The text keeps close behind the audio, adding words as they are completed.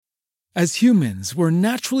As humans, we're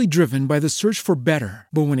naturally driven by the search for better.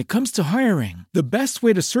 But when it comes to hiring, the best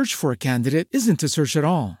way to search for a candidate isn't to search at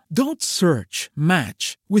all. Don't search,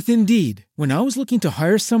 match with Indeed. When I was looking to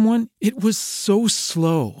hire someone, it was so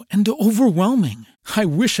slow and overwhelming. I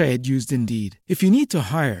wish I had used Indeed. If you need to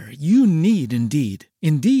hire, you need Indeed.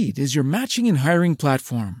 Indeed is your matching and hiring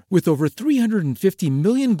platform with over 350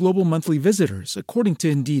 million global monthly visitors, according to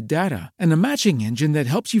Indeed data, and a matching engine that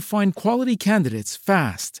helps you find quality candidates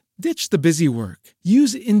fast. Ditch the busy work.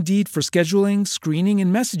 Use Indeed for scheduling, screening,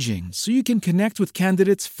 and messaging so you can connect with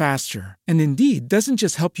candidates faster. And Indeed doesn't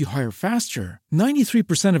just help you hire faster.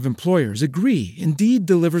 93% of employers agree Indeed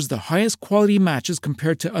delivers the highest quality matches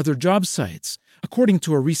compared to other job sites, according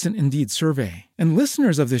to a recent Indeed survey. And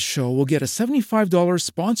listeners of this show will get a $75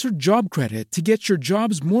 sponsored job credit to get your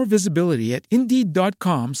jobs more visibility at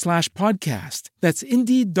Indeed.com/podcast. That's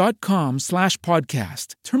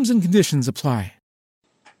Indeed.com/podcast. Terms and conditions apply.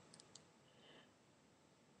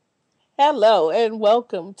 Hello and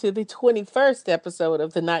welcome to the 21st episode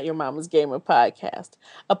of the Not Your Mama's Gamer podcast,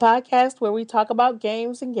 a podcast where we talk about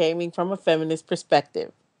games and gaming from a feminist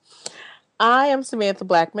perspective. I am Samantha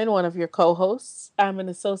Blackman, one of your co-hosts. I'm an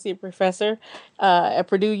associate professor at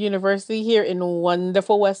Purdue University here in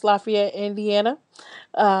wonderful West Lafayette, Indiana,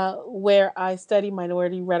 where I study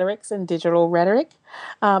minority rhetorics and digital rhetoric.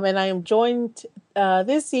 And I am joined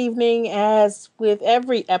this evening, as with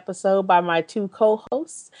every episode, by my two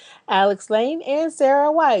co-hosts, Alex Lane and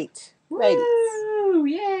Sarah White. Ladies. Woo!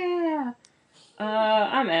 Yeah!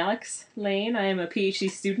 I'm Alex Lane. I am a PhD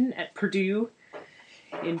student at Purdue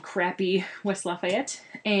in crappy West Lafayette.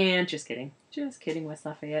 And just kidding, West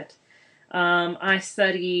Lafayette. I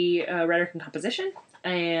study rhetoric and composition,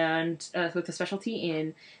 and with a specialty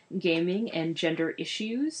in gaming and gender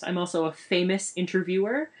issues. I'm also a famous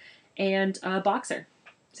interviewer and a boxer.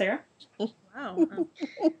 Sarah? Wow.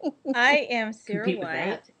 I am Sarah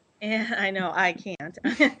White, and I know I can't.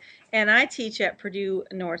 And I teach at Purdue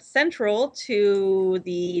North Central, to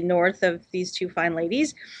the north of these two fine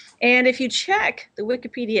ladies. And if you check the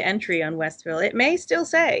Wikipedia entry on Westville, it may still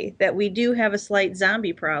say that we do have a slight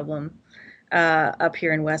zombie problem up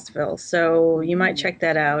here in Westville. So you might check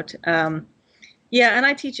that out. Yeah, and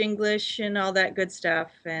I teach English and all that good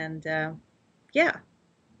stuff. And yeah,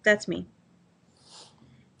 that's me.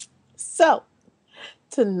 So,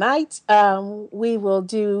 tonight we will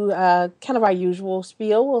do kind of our usual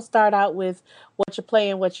spiel. We'll start out with what you're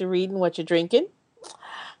playing, what you're reading, what you're drinking.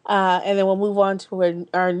 And then we'll move on to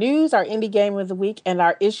our news, our indie game of the week, and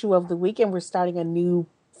our issue of the week. And we're starting a new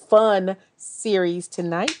fun series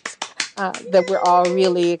tonight that we're all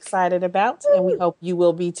really excited about, and we hope you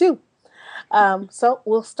will be too. So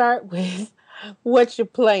we'll start with what you're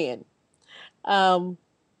playing. And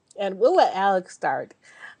we'll let Alex start.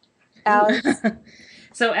 Alex?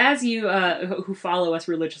 So as you who follow us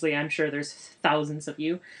religiously, I'm sure there's thousands of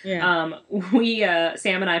you. Yeah.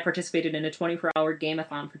 Sam and I participated in a 24-hour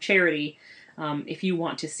game-a-thon for charity. If you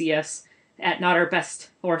want to see us at not our best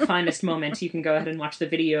or finest moment, you can go ahead and watch the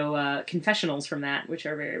video confessionals from that, which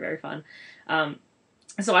are very, very fun.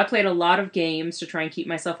 So I played a lot of games to try and keep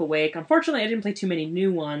myself awake. Unfortunately, I didn't play too many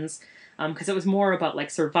new ones because it was more about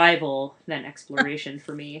like survival than exploration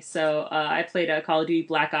for me. So I played Call of Duty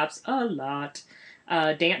Black Ops a lot.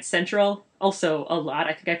 Dance Central, also a lot.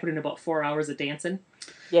 I think I put in about 4 hours of dancing.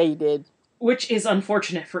 Yeah, you did. Which is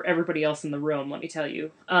unfortunate for everybody else in the room, let me tell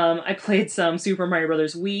you. I played some Super Mario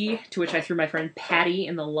Bros. Wii, to which I threw my friend Patty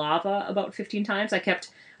in the lava about 15 times.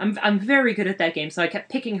 I'm very good at that game, so I kept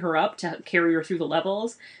picking her up to carry her through the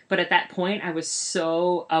levels, but at that point I was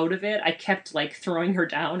so out of it, I kept like throwing her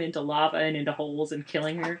down into lava and into holes and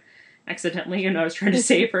killing her accidentally, and I was trying to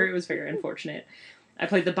save her. It was very unfortunate. I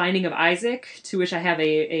played The Binding of Isaac, to which I have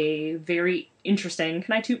a very interesting,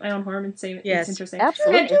 can I toot my own horn and say yes, it's interesting?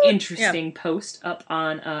 Absolutely. An interesting post up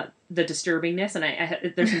on the disturbingness, and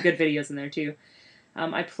there's some good videos in there too.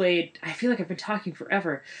 I feel like I've been talking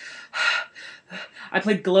forever. I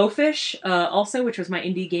played Glowfish, also, which was my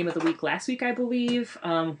indie game of the week last week, I believe,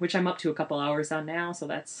 which I'm up to a couple hours on now, so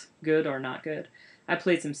that's good or not good. I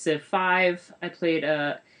played some Civ 5. I played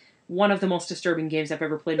one of the most disturbing games I've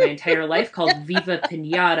ever played in my entire life, called Viva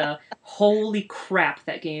Pinata. Holy crap,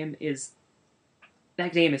 that game is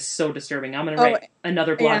so disturbing. I'm going to write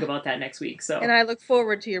another blog about that next week. So, and I look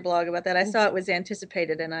forward to your blog about that. I saw it was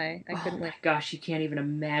anticipated, and I couldn't wait. Gosh, you can't even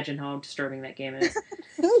imagine how disturbing that game is.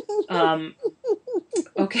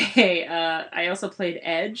 Okay, I also played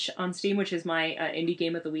Edge on Steam, which is my indie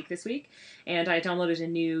game of the week this week. And I downloaded a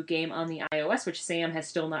new game on the iOS, which Sam has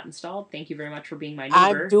still not installed. Thank you very much for being my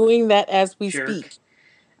neighbor. I'm doing that as we speak.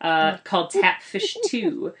 called Tapfish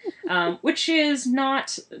 2, which is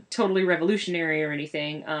not totally revolutionary or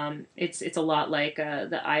anything. It's a lot like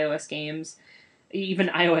the iOS games, even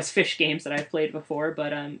iOS Fish games that I've played before.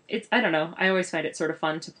 But it's, I don't know. I always find it sort of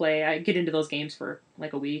fun to play. I get into those games for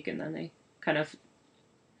like a week and then they kind of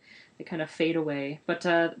fade away. But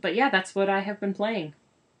yeah, that's what I have been playing.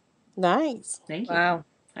 Nice. Thank you. Wow.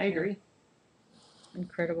 I agree.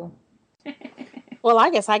 Incredible. Well,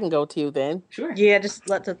 I guess I can go too then. Sure. Yeah, just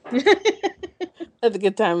let the Let the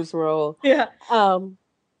good times roll. yeah.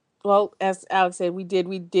 Well, as Alex said, we did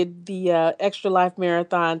the Extra Life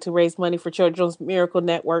Marathon to raise money for Children's Miracle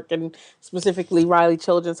Network and specifically Riley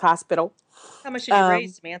Children's Hospital. How much did you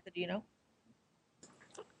raise, Samantha? Do you know?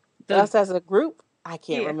 Us as a group, I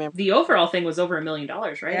can't remember. The overall thing was over $1 million,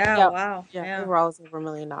 right? Yeah. Yep. Wow. Yeah, overall it's over $1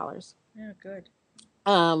 million. Yeah. Good.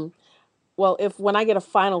 Well, when I get a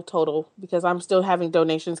final total, because I'm still having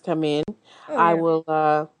donations come in, I will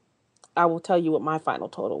tell you what my final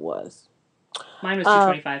total was. Mine was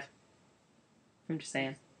 225. I'm just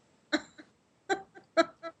saying.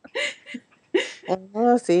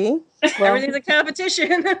 See, well, everything's a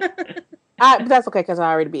competition. but that's okay because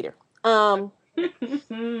I already beat her. Oh,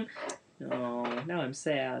 now I'm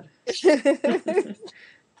sad.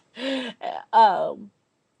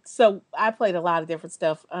 So I played a lot of different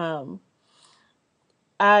stuff. One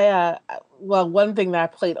thing that I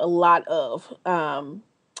played a lot of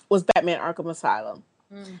was Batman Arkham Asylum.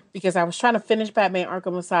 Because I was trying to finish Batman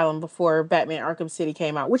Arkham Asylum before Batman Arkham City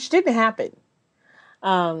came out, which didn't happen.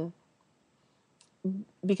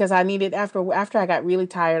 Because I needed, after I got really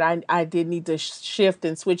tired, I did need to shift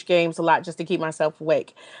and switch games a lot just to keep myself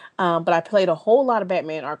awake. But I played a whole lot of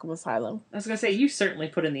Batman Arkham Asylum. I was going to say, you certainly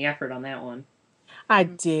put in the effort on that one. I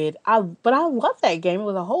did. But I love that game. It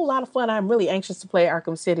was a whole lot of fun. I'm really anxious to play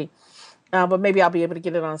Arkham City. But maybe I'll be able to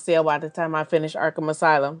get it on sale by the time I finish Arkham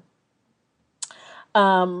Asylum.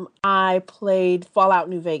 I played Fallout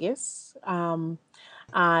New Vegas.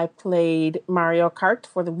 I played Mario Kart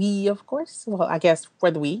for the Wii, of course. Well, I guess for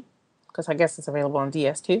the Wii, because I guess it's available on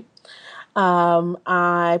DS too.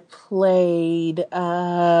 I played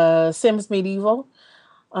Sims Medieval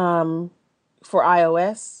for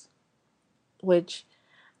iOS, which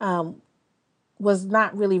was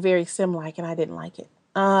not really very sim-like, and I didn't like it.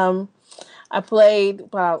 I played,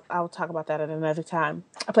 well, I'll talk about that at another time.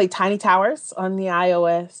 I played Tiny Towers on the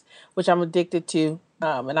iOS, which I'm addicted to,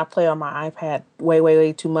 and I play on my iPad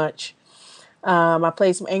way too much. I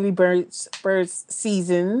played some Angry Birds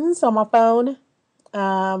Seasons on my phone,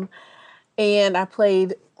 and I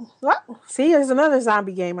played, there's another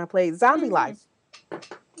zombie game I played, Zombie Life,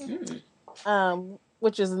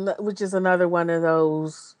 which is another one of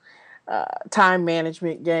those time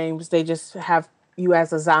management games. They just have you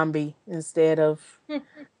as a zombie instead of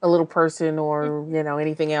a little person or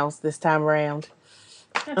anything else this time around.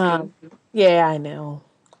 Yeah, I know.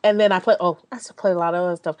 And then I still played a lot of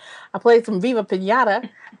other stuff. I played some Viva Pinata,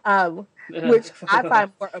 which I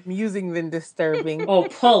find more amusing than disturbing. Oh,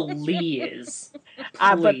 please. Please.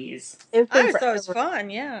 I thought it was fun,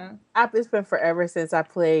 yeah. It's been forever since I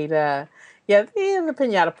played, the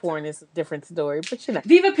Pinata porn is a different story, but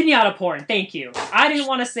Viva Pinata porn, thank you. I didn't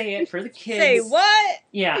want to say it for the kids. Say what?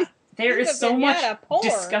 Yeah. There is so much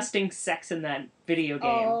disgusting sex in that video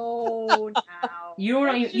game. Oh, no. You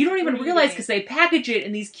don't even realize because they package it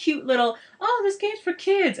in these cute little, this game's for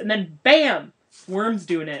kids, and then bam, worms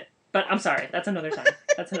doing it. But I'm sorry, that's another time.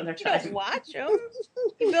 You don't watch them.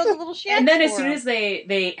 You build a little shack. And then as soon as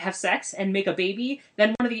they have sex and make a baby,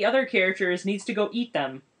 then one of the other characters needs to go eat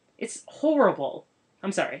them. It's horrible.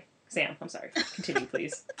 I'm sorry. Sam, I'm sorry. Continue,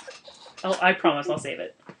 please. I promise I'll save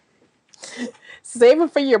it. Save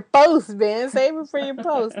it for your post, man. Save it for your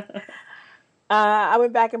post. I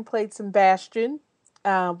went back and played some Bastion,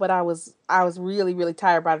 but I was really, really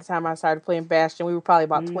tired by the time I started playing Bastion. We were probably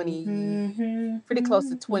about pretty close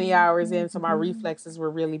to 20 hours in, so my reflexes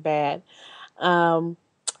were really bad.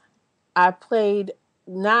 I played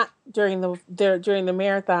not during the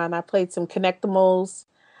marathon. I played some Connectimals,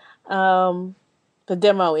 the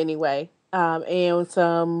demo anyway, and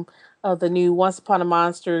some of the new Once Upon a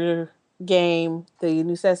Monster game, the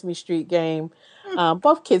new Sesame Street game,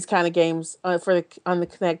 both kids kind of games on the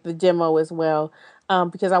Connect, the demo as well,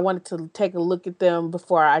 because I wanted to take a look at them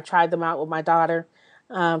before I tried them out with my daughter,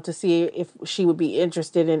 to see if she would be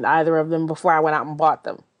interested in either of them before I went out and bought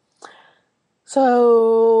them.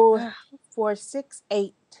 So 4, 6,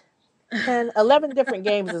 8, 10, 11 different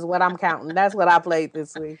games is what I'm counting. That's what I played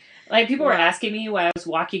this week. Like, people were asking me why I was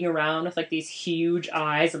walking around with, like, these huge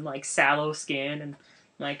eyes and, like, sallow skin, and,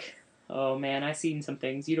 like, oh, man, I've seen some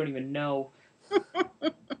things you don't even know.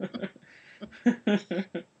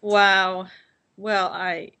 Wow. Well,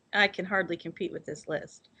 I can hardly compete with this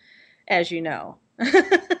list, as you know.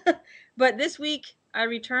 But this week I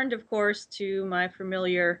returned, of course, to my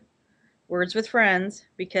familiar Words with Friends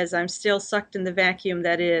because I'm still sucked in the vacuum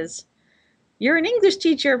that is, you're an English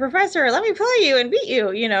teacher, professor, let me play you and beat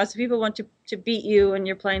you. So people want to beat you and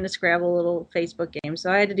you're playing the Scrabble little Facebook game.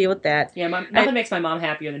 So I had to deal with that. Yeah, nothing makes my mom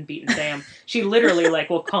happier than beating Sam. She literally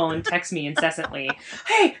will call and text me incessantly.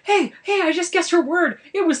 Hey, I just guessed her word.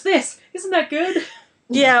 It was this. Isn't that good?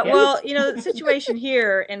 Yeah, well, the situation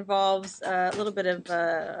here involves a little bit of,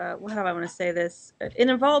 how do I want to say this? It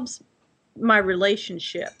involves my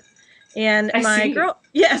relationship. And my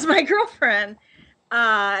girlfriend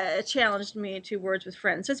challenged me to Words with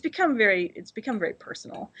Friends. So it's become very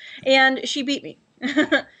personal. And she beat me.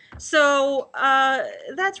 So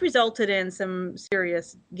that's resulted in some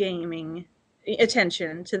serious gaming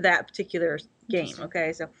attention to that particular game.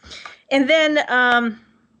 Okay, so, and then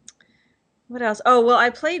what else? Oh, well, I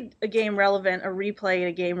played a replayed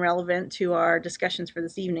a game relevant to our discussions for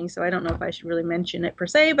this evening, so I don't know if I should really mention it per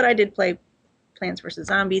se, but I did play Plants vs.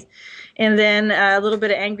 Zombies. And then a little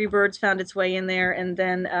bit of Angry Birds found its way in there, and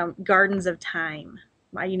then Gardens of Time.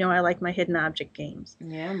 I like my hidden object games.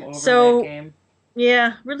 Yeah, I'm over that game.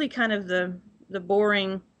 Yeah, really kind of the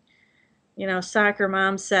boring, soccer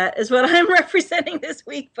mom set is what I'm representing this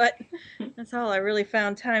week, but that's all I really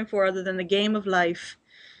found time for other than the game of life,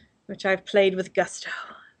 which I've played with gusto.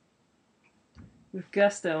 With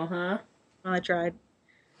gusto, huh? Well, I tried.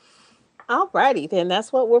 Alrighty, then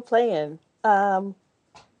that's what we're playing. The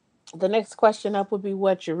next question up would be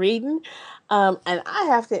what you're reading. And I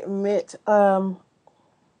have to admit,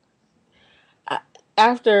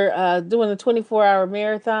 after doing the 24-hour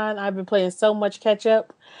marathon, I've been playing so much catch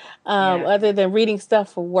up, other than reading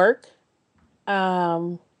stuff for work.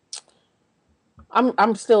 I'm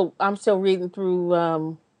still reading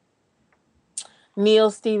through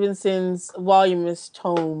Neil Stephenson's voluminous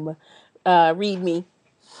tome, Read Me.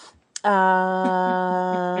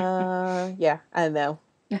 Yeah, I know.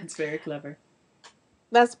 That's very clever.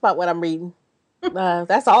 That's about what I'm reading.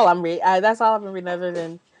 That's all I'm reading. That's all I've been reading, other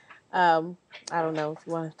than, I don't know if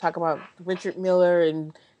you want to talk about Richard Miller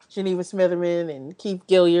and Geneva Smitherman and Keith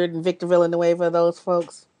Gilliard and Victor Villanueva, those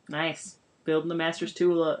folks. Nice. Building the master's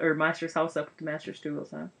tool, or master's house up with the master's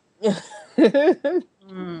tools, huh?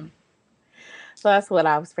 So that's what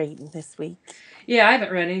I was reading this week. Yeah, I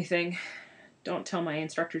haven't read anything. Don't tell my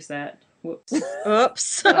instructors that. Whoops.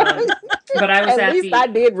 Oops. But I was at least I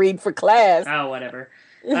did read for class. Oh, whatever.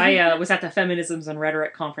 I was at the Feminisms and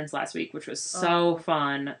Rhetoric conference last week, which was so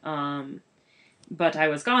fun. But I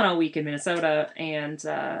was gone all week in Minnesota, and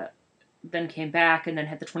then came back, and then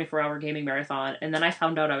had the 24-hour gaming marathon, and then I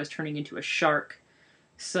found out I was turning into a shark.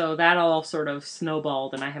 So that all sort of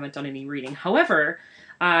snowballed, and I haven't done any reading. However,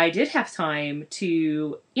 I did have time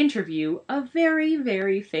to interview a very,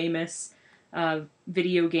 very famous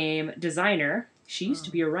video game designer. She used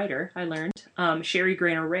to be a writer, I learned. Sherry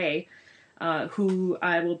Grainer Ray, who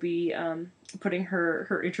I will be putting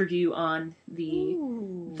her interview on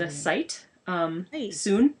the site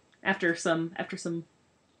soon after some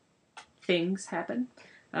things happen.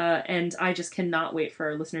 And I just cannot wait for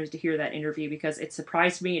our listeners to hear that interview because it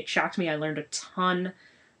surprised me, it shocked me, I learned a ton,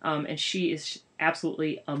 and she is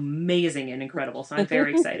absolutely amazing and incredible. So I'm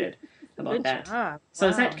very excited about Good that. job. So Wow.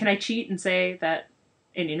 is that, can I cheat and say that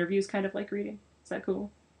an interview is kind of like reading? Is that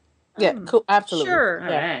cool? Yeah, cool. Absolutely. Sure.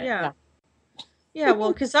 All right. Yeah,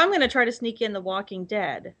 well, because I'm going to try to sneak in The Walking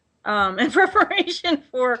Dead. In preparation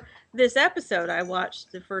for this episode, I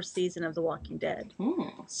watched the first season of The Walking Dead.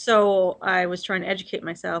 So I was trying to educate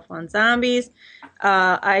myself on zombies.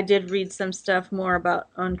 I did read some stuff more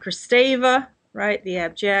on Kristeva, right? The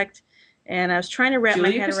Abject. And I was trying to wrap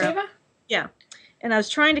my head around. Yeah. And I was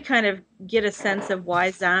trying to kind of get a sense of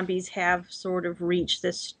why zombies have sort of reached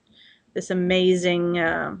this amazing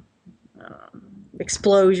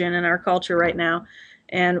explosion in our culture right now,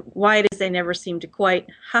 and why it is they never seem to quite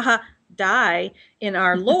die in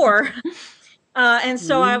our lore. And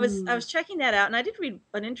so I was checking that out, and I did read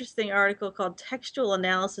an interesting article called Textual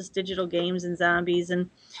Analysis, Digital Games and Zombies, and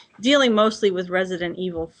dealing mostly with Resident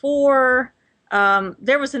Evil 4.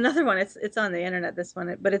 There was another one, it's on the internet, this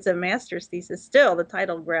one, but it's a master's thesis. Still, the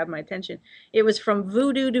title grabbed my attention. It was From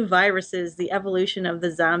Voodoo to Viruses, the Evolution of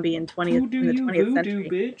the Zombie in the 20th century.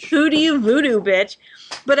 Bitch? Who do you voodoo, bitch?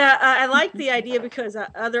 But I liked the idea because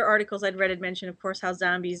other articles I'd read had mentioned, of course, how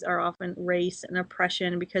zombies are often race and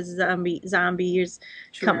oppression because zombies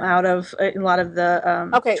come out of a lot of the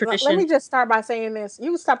tradition. Let me just start by saying this.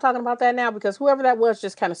 You can stop talking about that now because whoever that was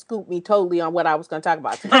just kind of scooped me totally on what I was going to talk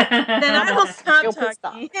about today. Then I will Stop pissed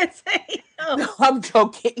off. talking. No, I'm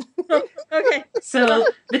joking. Okay. So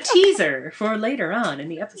the teaser for later on in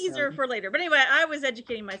the episode. Teaser for later. But anyway, I was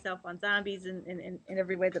educating myself on zombies in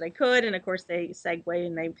every way that I could. And of course, they segue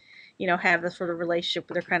and they, have the sort of relationship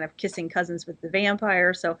where they're kind of kissing cousins with the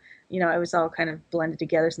vampire. So, it was all kind of blended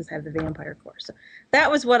together since I have the vampire course. So that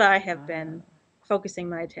was what I have been focusing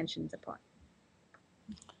my attentions upon.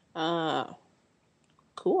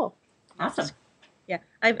 Cool. Awesome. Yeah.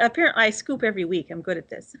 I scoop every week. I'm good at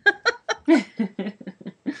this.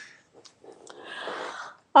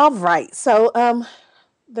 All right. So,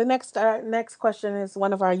 the next question is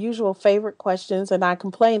one of our usual favorite questions, and I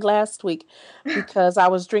complained last week because I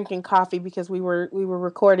was drinking coffee because we were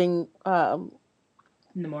recording in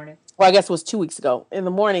the morning. Well, I guess it was 2 weeks ago in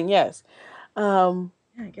the morning. Yes. Yeah,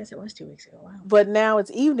 I guess it was 2 weeks ago. Wow. But now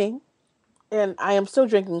it's evening, and I am still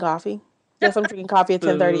drinking coffee. Yes, I'm drinking coffee at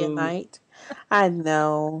 10:30 at night. I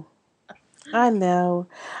know. I'm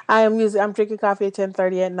drinking coffee at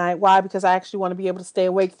 10:30 at night. Why? Because I actually want to be able to stay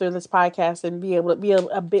awake through this podcast and be able to be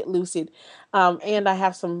a bit lucid. And I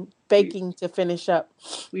have some baking to finish up.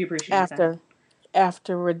 We appreciate that.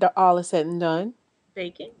 After all is said and done.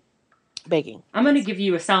 Baking. I'm going to give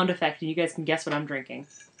you a sound effect, and you guys can guess what I'm drinking.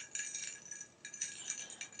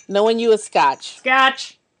 Knowing you is scotch.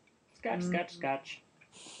 Scotch.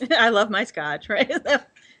 I love my scotch, right?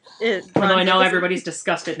 Although I know everybody's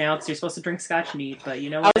disgusted now because you're supposed to drink scotch neat, but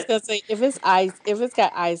you know what? I was gonna say if it's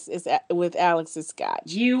got ice, it's with Alex's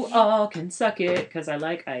scotch. You all can suck it because I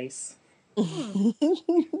like ice. So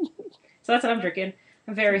that's what I'm drinking.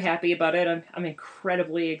 I'm very happy about it. I'm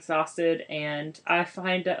incredibly exhausted, and I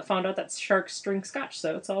found out that sharks drink scotch,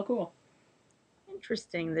 so it's all cool.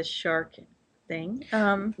 Interesting, this shark thing.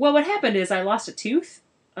 Well, what happened is I lost a tooth.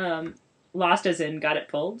 Lost as in got it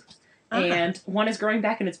pulled. And one is growing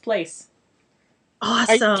back in its place.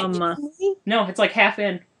 Awesome. No, it's like half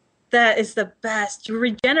in. That is the best. You're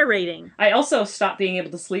regenerating. I also stopped being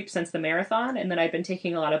able to sleep since the marathon, and then I've been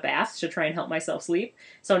taking a lot of baths to try and help myself sleep.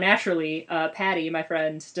 So naturally, Patty, my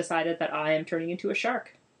friend, decided that I am turning into a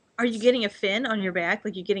shark. Are you getting a fin on your back?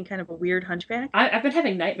 Like you're getting kind of a weird hunchback? I've been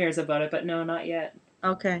having nightmares about it, but no, not yet.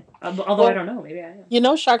 Okay. Although I don't know. Maybe I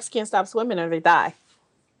am. Sharks can't stop swimming or they die.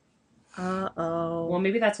 Uh-oh. Well,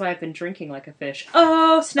 maybe that's why I've been drinking like a fish.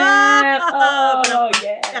 Oh, snap! Oh,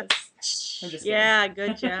 yes! I'm just kidding. Yeah,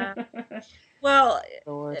 good job. Well,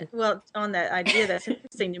 on that idea, that's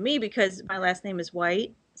interesting to me because my last name is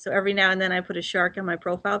White. So every now and then I put a shark in my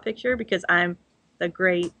profile picture because I'm the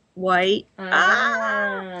great white.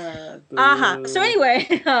 So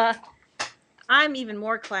anyway, I'm even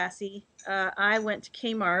more classy. I went to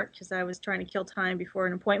Kmart because I was trying to kill time before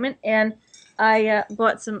an appointment, and I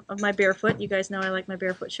bought some of my Barefoot. You guys know I like my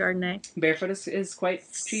Barefoot Chardonnay. Barefoot is quite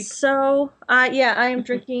cheap. So, I am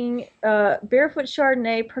drinking Barefoot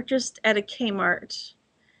Chardonnay purchased at a Kmart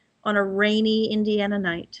on a rainy Indiana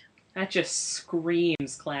night. That just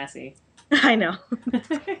screams classy. I know.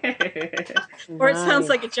 Or it sounds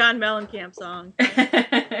like a John Mellencamp song.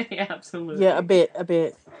 Yeah, absolutely. Yeah, a bit.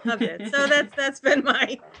 So that's been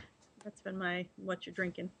my what you're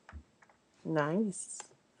drinking. Nice.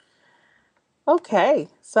 Okay,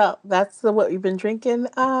 so that's what we've been drinking.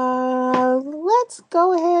 Let's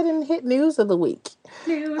go ahead and hit news of the week.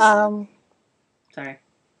 News. Sorry. I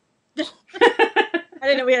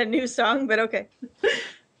didn't know we had a news song, but okay.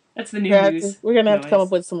 That's the new news. We're gonna have to come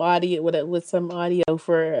up with some audio with some audio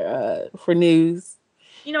for news.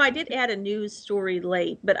 I did add a news story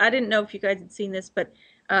late, but I didn't know if you guys had seen this, but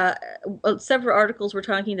several articles were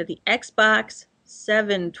talking that the Xbox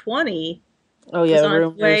 720 was on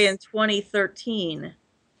its way in 2013.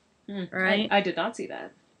 Right? I did not see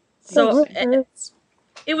that. So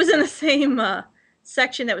it was in the same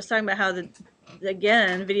section that was talking about how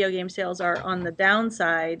again, video game sales are on the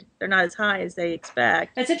downside. They're not as high as they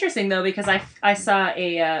expect. That's interesting, though, because I saw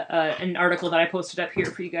an article that I posted up here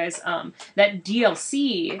for you guys that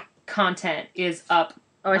DLC content is up.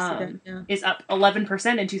 Oh, I see that. Yeah. Is up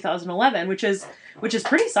 11% in 2011, which is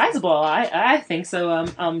pretty sizable. I think so.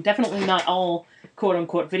 Definitely not all quote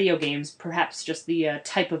unquote video games. Perhaps just the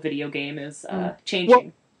type of video game is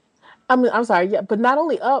changing. Well, I'm sorry, yeah, but not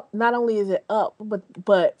only is it up,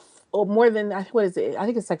 but more than, what is it? I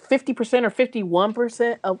think it's like 50% or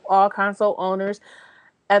 51% of all console owners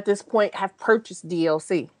at this point have purchased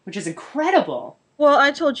DLC, which is incredible. Well,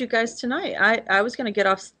 I told you guys tonight I was going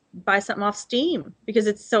to buy something off Steam because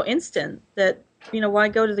it's so instant that why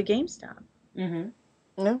go to the GameStop? Mm-hmm.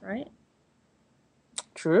 Yeah. Right.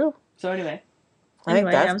 True. So anyway, I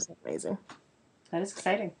think that's amazing. That is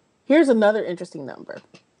exciting. Here's another interesting number.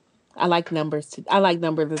 I like numbers. I like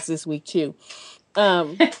numbers this week too.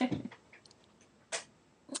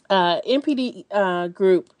 NPD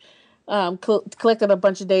group collected a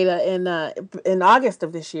bunch of data in August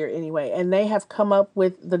of this year anyway, and they have come up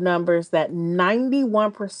with the numbers that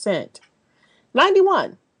 91%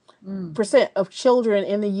 of children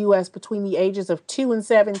in the U.S. between the ages of 2 and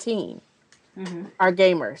 17 are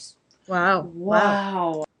gamers.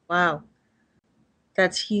 Wow.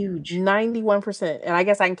 That's huge. 91%. And I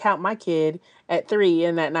guess I can count my kid at 3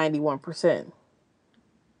 in that 91%.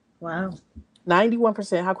 Wow.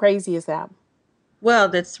 91%. How crazy is that? Well,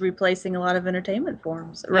 that's replacing a lot of entertainment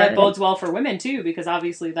forms. Right? That bodes well for women, too, because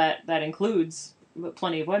obviously that includes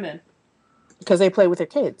plenty of women. Because they play with their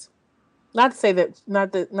kids. Not to say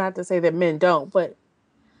that men don't, but...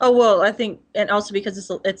 Oh, well, I think... And also because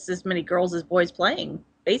it's as many girls as boys playing,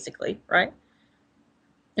 basically, right?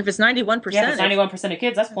 If it's 91%... Yeah, if it's 91% of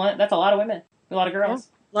kids, that's a lot of women. A lot of girls.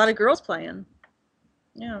 Yeah, a lot of girls playing.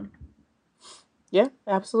 Yeah. Yeah,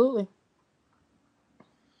 absolutely.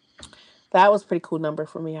 That was a pretty cool number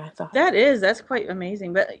for me, I thought. That's quite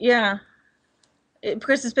amazing. But yeah,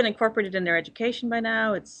 because it's been incorporated in their education by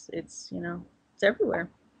now. It's it's everywhere.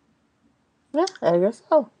 Yeah, I guess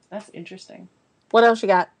so. That's interesting. What else you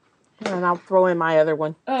got? And I'll throw in my other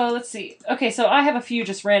one. Oh, let's see. Okay, so I have a few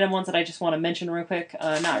just random ones that I just want to mention real quick,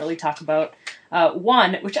 not really talk about.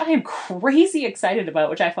 One, which I am crazy excited about,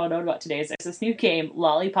 which I found out about today, is there's this new game,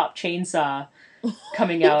 Lollipop Chainsaw,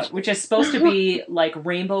 coming out, which is supposed to be like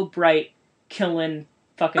Rainbow Bright killing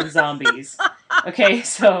fucking zombies. Okay,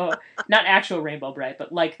 so not actual Rainbow Bright,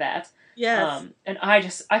 but like that. Yes. And I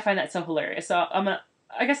find that so hilarious. So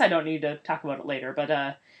I guess I don't need to talk about it later,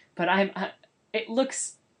 but it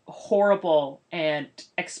looks horrible and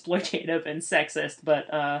exploitative and sexist, but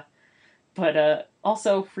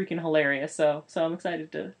also freaking hilarious. So I'm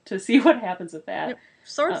excited to see what happens with that. It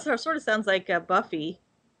sort of sounds like Buffy.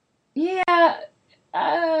 Yeah.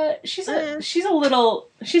 She's a little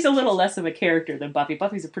less of a character than Buffy.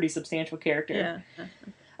 Buffy's a pretty substantial character. Yeah.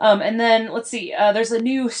 And then let's see. There's a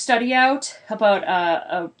new study out about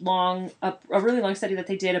a really long study that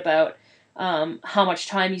they did about how much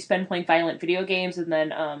time you spend playing violent video games, and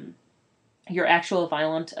then your actual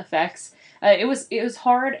violent effects. It was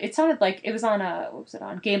hard. It sounded like it was on what was it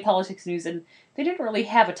on? Game Politics News, and they didn't really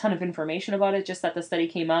have a ton of information about it. Just that the study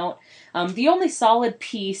came out. The only solid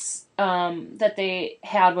piece that they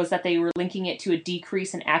had was that they were linking it to a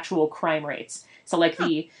decrease in actual crime rates. So, like,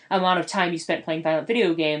 the amount of time you spent playing violent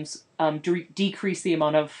video games decreased the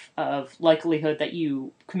amount of likelihood that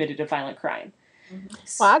you committed a violent crime.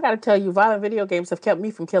 Well, I gotta tell you, violent video games have kept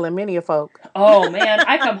me from killing many a folk. Oh, man,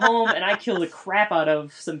 I come home and I kill the crap out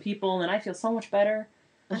of some people, and I feel so much better.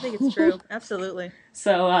 I think it's true. Absolutely.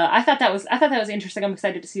 So I thought that was interesting. I'm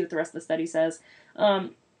excited to see what the rest of the study says.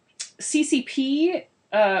 CCP,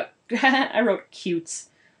 I wrote cutes,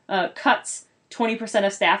 cuts 20%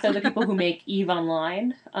 of staff. They're the people who make EVE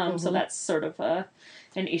Online. So that's sort of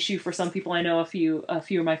an issue for some people. I know a few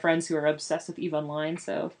of my friends who are obsessed with EVE Online,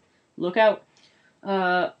 so look out.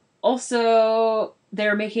 Also,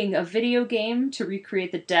 they're making a video game to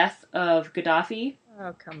recreate the death of Gaddafi.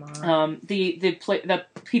 Oh, come on. The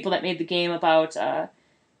people that made the game about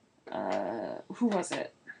who was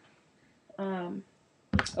it?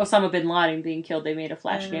 Osama bin Laden being killed. They made a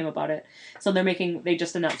flash game about it. So they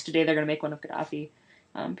just announced today they're going to make one of Gaddafi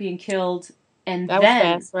being killed. And that was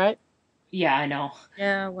fast, right? Yeah, I know.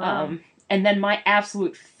 Yeah, wow. And then my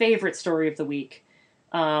absolute favorite story of the week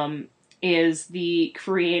is the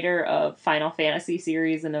creator of Final Fantasy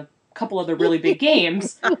series and a couple other really big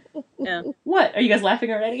games. Yeah. What? Are you guys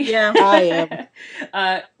laughing already? Yeah, I am.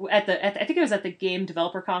 I think it was at the Game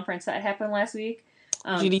Developer Conference that happened last week.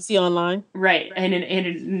 GDC Online. Right. And in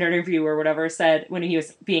an interview or whatever said, when he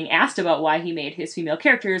was being asked about why he made his female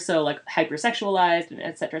characters so, like, hypersexualized and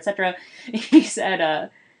et cetera, he said,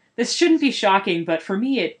 this shouldn't be shocking, but for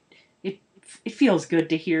me it feels good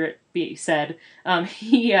to hear it be said.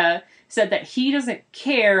 He said that he doesn't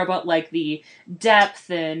care about, like, the depth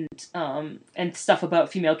and stuff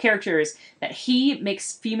about female characters, that he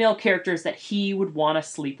makes female characters that he would want to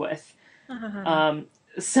sleep with.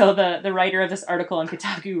 So the writer of this article on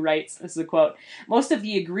Kotaku writes, this is a quote, "Most of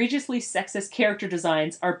the egregiously sexist character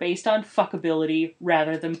designs are based on fuckability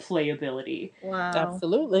rather than playability." Wow.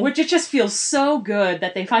 Absolutely. Which it just feels so good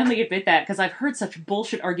that they finally admit that, because I've heard such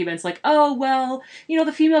bullshit arguments like, oh, well,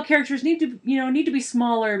 the female characters need to be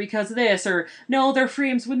smaller because of this, or no, their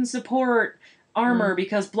frames wouldn't support armor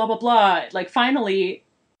because blah, blah, blah. Like, finally,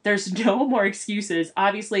 there's no more excuses.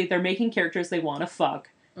 Obviously, they're making characters they want to fuck,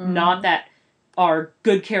 not that are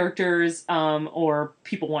good characters, or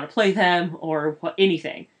people want to play them, or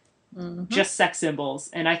anything. Just sex symbols.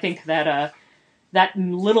 And I think that that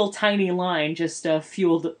little tiny line just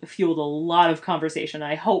fueled a lot of conversation,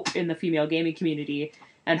 I hope, in the female gaming community,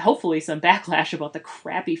 and hopefully some backlash about the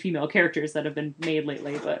crappy female characters that have been made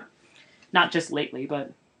lately, but not just lately,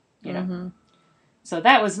 but, you know. Mm-hmm. So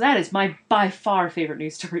that is my by far favorite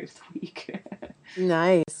news story of the week.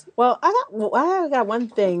 Nice. Well, I got one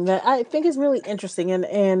thing that I think is really interesting,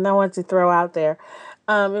 and I want to throw out there.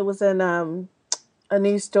 It was in a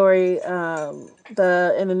news story, in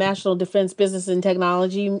the National Defense Business and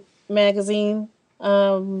Technology magazine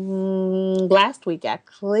last week,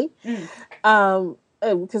 actually.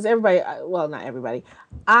 Because everybody, well, not everybody,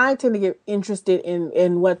 I tend to get interested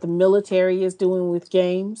in what the military is doing with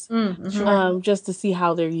games, just to see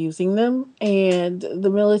how they're using them. And the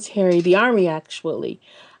military, the Army actually,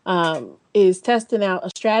 is testing out a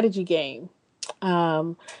strategy game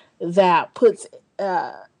that puts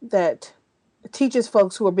that teaches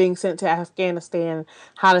folks who are being sent to Afghanistan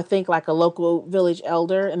how to think like a local village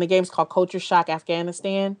elder. And the game's called Culture Shock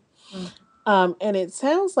Afghanistan. And it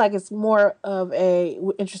sounds like it's more of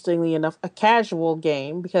interestingly enough, a casual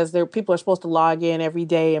game, because people are supposed to log in every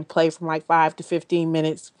day and play from like 5 to 15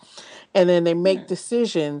 minutes. And then they make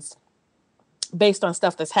decisions based on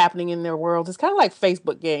stuff that's happening in their world. It's kind of like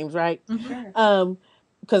Facebook games, right? Mm-hmm.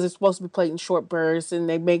 Because it's supposed to be played in short bursts, and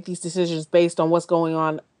they make these decisions based on what's going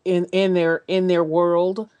on in their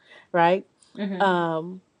world, right?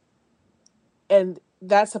 Mm-hmm. And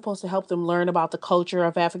that's supposed to help them learn about the culture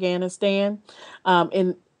of Afghanistan.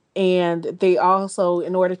 And they also,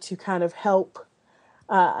 in order to kind of help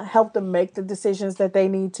them make the decisions that they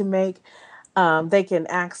need to make, they can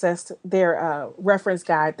access their reference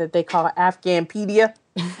guide that they call Afghanpedia.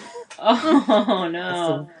 Oh,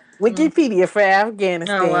 no. Wikipedia for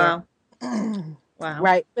Afghanistan. Oh, wow. Wow.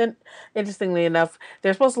 Right. And interestingly enough,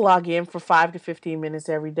 they're supposed to log in for 5 to 15 minutes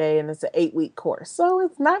every day, and it's an 8-week course. So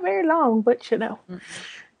it's not very long, but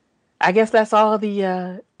I guess that's all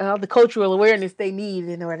the cultural awareness they need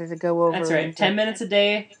in order to go over. That's right. 10 minutes a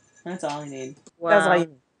day. That's all you need. Wow. That's all you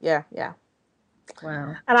need. Yeah, yeah.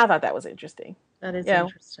 Wow. And I thought that was interesting. That is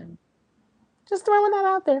interesting. Just throwing that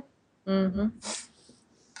out there. Mm-hmm.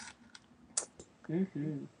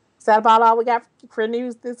 Is that about all we got for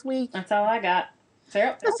news this week? That's all I got.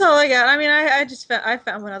 Sarah? That's all I got. I mean, I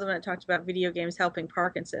found one other one that talked about video games helping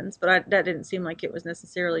Parkinson's, but that didn't seem like it was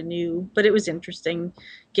necessarily new. But it was interesting.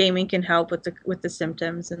 Gaming can help with the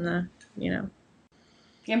symptoms and the. Yeah,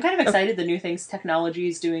 I'm kind of excited the new things technology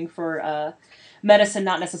is doing for medicine,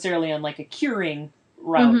 not necessarily on like a curing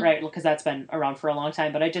route, right? Because that's been around for a long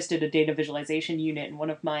time. But I just did a data visualization unit in one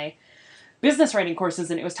of my business writing courses,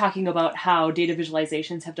 and it was talking about how data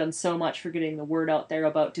visualizations have done so much for getting the word out there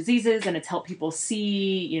about diseases, and it's helped people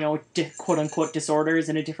see, quote unquote disorders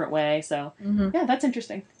in a different way. So yeah, that's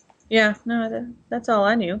interesting. Yeah, no, that's all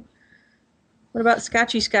I knew. What about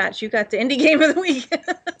Scotchy Scotch? You got the indie game of the week.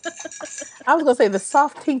 I was gonna say the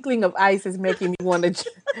soft tinkling of ice is making me want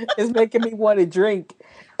to drink.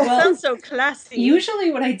 Well, sounds so classy. Usually,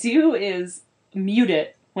 what I do is mute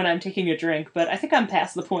it when I'm taking a drink, but I think I'm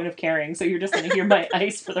past the point of caring, so you're just going to hear my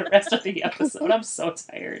ice for the rest of the episode. I'm so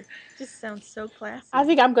tired. Just sounds so classy. I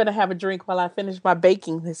think I'm going to have a drink while I finish my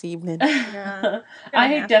baking this evening. Yeah.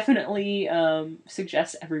 I definitely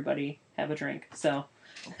suggest everybody have a drink, so.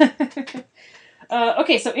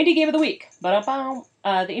 Okay, so Indie Game of the Week. The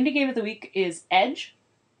Indie Game of the Week is Edge,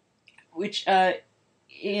 which,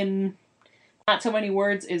 in not so many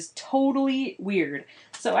words, is totally weird.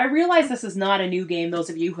 So I realize this is not a new game.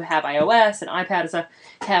 Those of you who have iOS and iPad and stuff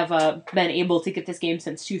have been able to get this game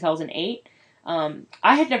since 2008. I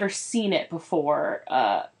had never seen it before.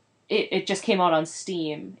 It just came out on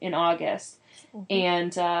Steam in August,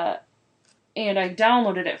 and I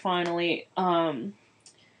downloaded it finally.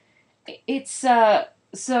 It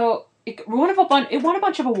won a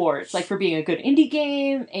bunch of awards, like for being a good indie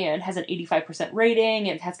game, and has an 85% rating,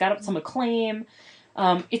 and has got some acclaim.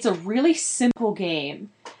 It's a really simple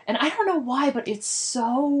game, and I don't know why, but it's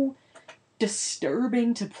so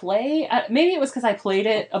disturbing to play. Maybe it was because I played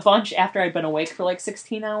it a bunch after I'd been awake for like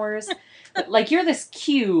 16 hours. But, like, you're this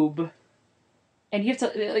cube, and you have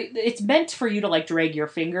to. It's meant for you to like drag your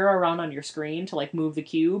finger around on your screen to like move the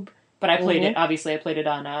cube. But I played it. Obviously, I played it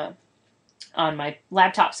on my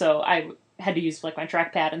laptop, so I had to use like my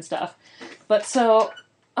trackpad and stuff. But so,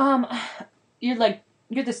 you're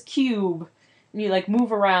this cube, and you like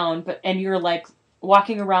move around, and you're like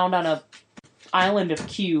walking around on a island of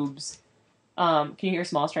cubes. Can you hear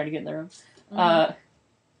Smalls trying to get in the room?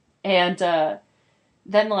 And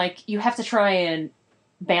then like you have to try and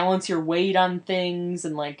balance your weight on things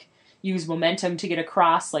and like use momentum to get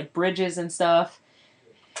across like bridges and stuff.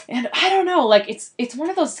 And I don't know, like it's one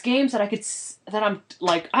of those games that I'm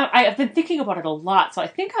like I've been thinking about it a lot, so I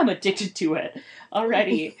think I'm addicted to it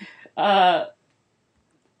already. So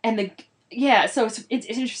it's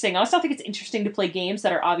interesting. I also think it's interesting to play games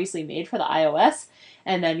that are obviously made for the iOS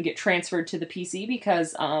and then get transferred to the PC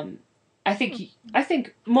because I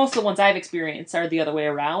think most of the ones I've experienced are the other way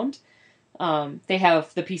around. They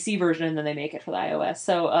have the PC version and then they make it for the iOS.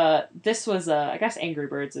 So this was I guess Angry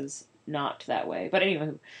Birds is not that way, but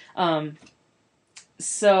anyway.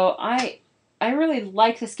 So I really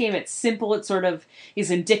like this game. It's simple. It sort of is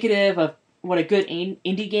indicative of what a good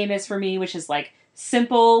indie game is for me, which is like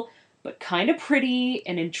simple but kind of pretty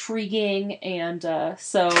and intriguing, and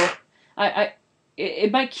so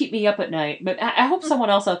it might keep me up at night. But I hope someone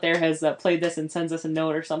else out there has played this and sends us a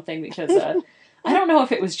note or something, because I don't know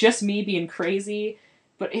if it was just me being crazy,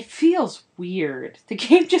 but it feels weird. The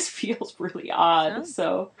game just feels really odd.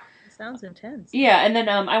 Sounds intense. Yeah, and then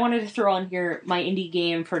I wanted to throw on here my indie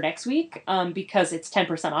game for next week because it's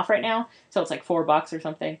 10% off right now, so it's like $4 or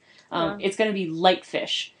something. It's going to be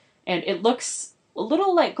Lightfish, and it looks a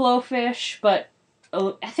little like Glowfish, but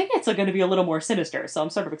I think it's going to be a little more sinister, so I'm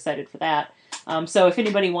sort of excited for that. So if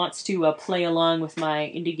anybody wants to play along with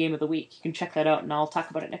my indie game of the week, you can check that out, and I'll talk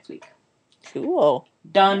about it next week. Cool.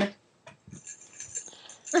 Done.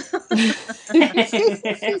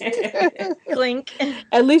 Clink.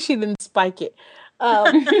 At least she didn't spike it.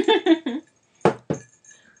 Well,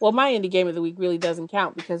 my indie game of the week really doesn't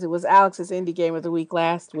count because it was Alex's indie game of the week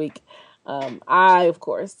last week. I, of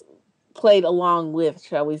course, played along with,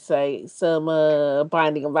 shall we say, some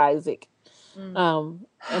Binding of Isaac. And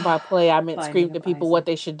by play, I meant scream to people what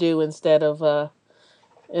they should do instead of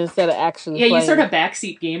actually playing. You sort of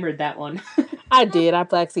backseat gamered that one. I did. I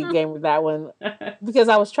backseat gamered that one because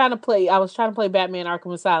I was trying to play Batman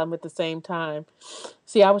Arkham Asylum at the same time.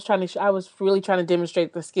 See, I was really trying to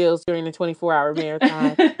demonstrate the skills during the 24-hour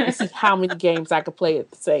marathon and see how many games I could play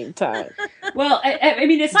at the same time. Well, I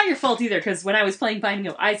mean, it's not your fault either, because when I was playing Binding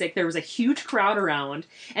of Isaac, there was a huge crowd around,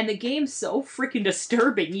 and the game's so freaking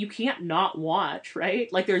disturbing, you can't not watch,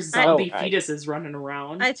 right? Like, there's zombie fetuses running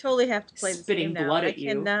around. I totally have to play this game now. Spitting blood at you.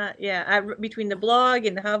 Cannot, between the blog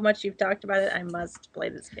and how much you've talked about it, I must play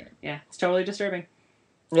this game. Yeah, it's totally disturbing.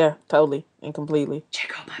 Yeah, totally and completely.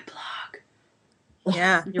 Check out my blog.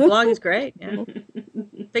 Yeah, your blog is great. Yeah.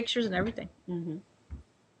 Pictures and everything. Mm-hmm.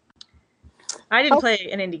 I didn't play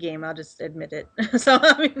an indie game, I'll just admit it. So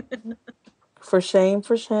I mean, For shame.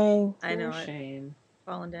 I know. For shame.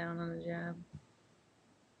 Falling down on the job.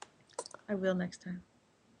 I will next time.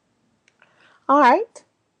 All right.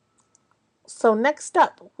 So next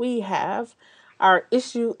up, we have our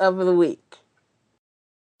issue of the week.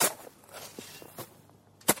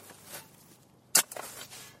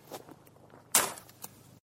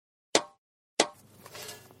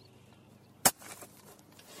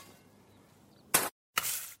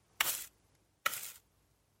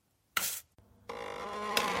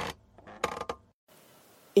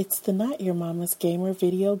 It's the Not Your Mama's Gamer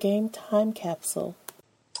video game time capsule.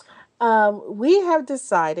 We have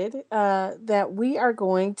decided that we are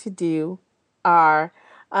going to do our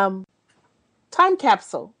time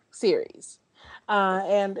capsule series.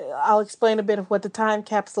 And I'll explain a bit of what the time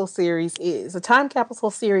capsule series is. The time capsule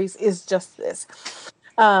series is just this.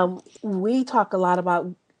 We talk a lot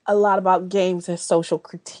about games as social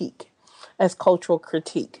critique, as cultural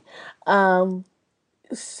critique.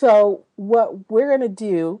 So what we're going to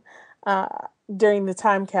do during the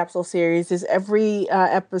time capsule series is every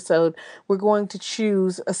episode we're going to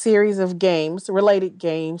choose a series of games, related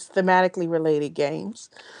games, thematically related games,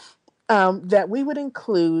 that we would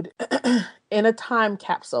include in a time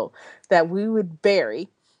capsule that we would bury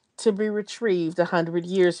to be retrieved 100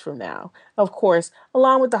 years from now. Of course,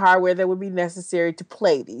 along with the hardware that would be necessary to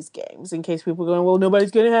play these games, in case people are going, well,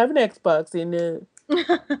 nobody's going to have an Xbox in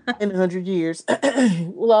 100 years.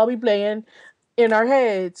 We'll all be playing in our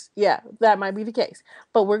heads. Yeah, that might be the case.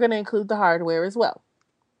 But we're going to include the hardware as well.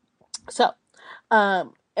 So,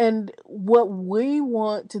 and what we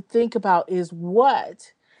want to think about is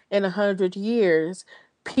what in 100 years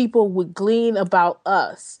people would glean about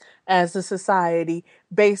us as a society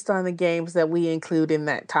based on the games that we include in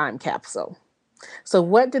that time capsule. So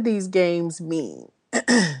what do these games mean?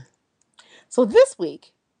 So this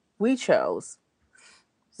week we chose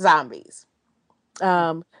zombies. We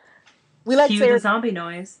like Cue the zombie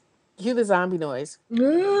noise. Cue the zombie noise.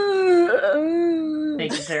 Thank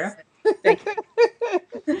you, Sarah. Thank you.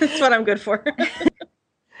 That's what I'm good for.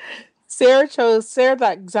 Sarah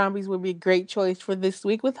thought zombies would be a great choice for this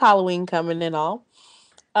week with Halloween coming and all.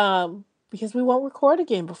 because we won't record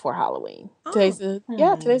again before Halloween. Oh. Today's the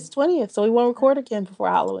 20th, so we won't record again before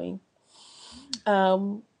Halloween.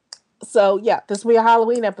 So yeah, this will be a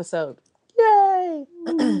Halloween episode. Yay!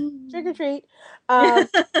 Trick or treat.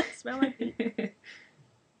 Smell my feet.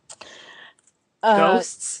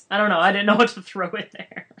 Ghosts? I don't know. I didn't know what to throw in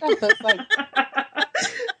there.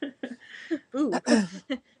 Ooh.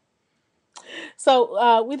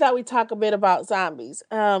 So we thought we'd talk a bit about zombies.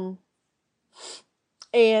 And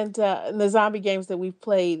the zombie games that we've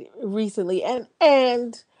played recently.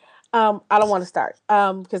 And I don't want to start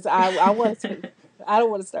because I want to. I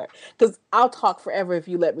don't want to start because I'll talk forever if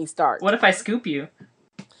you let me start. What if I scoop you?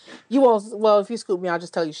 You won't. Well, if you scoop me, I'll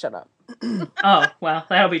just tell you shut up. Oh, well,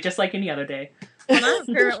 that'll be just like any other day. Well, I'm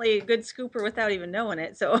apparently a good scooper without even knowing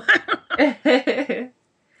it, so.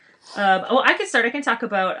 Well, I can start. I can talk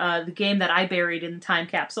about the game that I buried in the time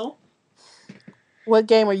capsule. What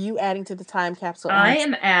game are you adding to the time capsule? I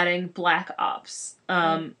am adding Black Ops.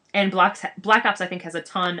 And Black Ops, I think, has a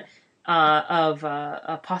ton of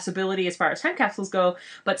a possibility as far as time capsules go,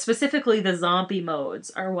 but specifically the zombie modes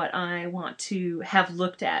are what I want to have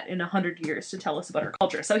looked at in 100 years to tell us about our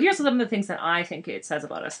culture. So here's some of the things that I think it says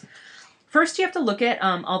about us. First, you have to look at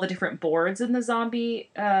all the different boards in the zombie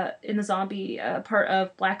part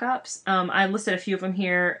of Black Ops. I listed a few of them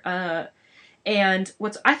here. And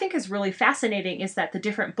what I think is really fascinating is that the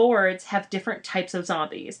different boards have different types of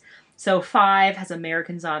zombies. So 5 has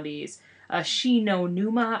American zombies.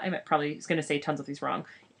 Shinonuma, I'm probably going to say tons of these wrong.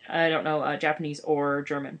 I don't know Japanese or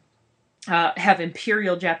German. Have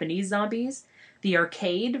Imperial Japanese zombies. The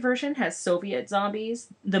arcade version has Soviet zombies.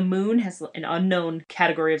 The Moon has an unknown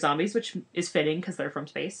category of zombies, which is fitting because they're from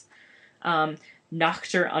space.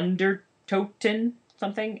 Nachter Undertoten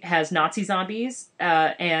something has Nazi zombies,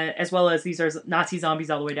 and as well as these are Nazi zombies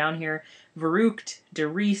all the way down here. Verrucht, Der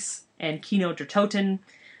Ries, and Kino der Toten.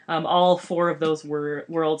 All 4 of those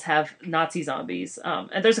worlds have Nazi zombies.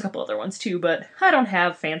 And there's a couple other ones too, but I don't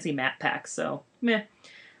have fancy map packs, so meh.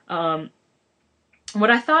 What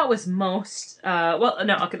I thought was most...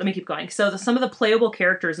 let me keep going. So some of the playable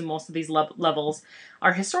characters in most of these levels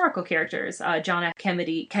are historical characters. John F.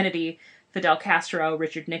 Kennedy, Fidel Castro,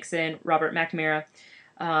 Richard Nixon, Robert McNamara.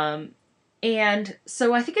 And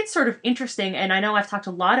so I think it's sort of interesting, and I know I've talked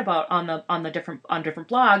a lot about on different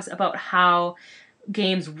blogs about how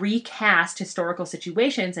games recast historical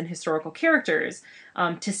situations and historical characters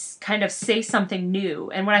to kind of say something new.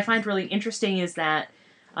 And what I find really interesting is that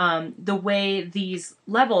the way these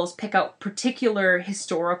levels pick out particular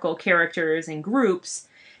historical characters and groups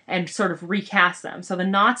and sort of recast them. So the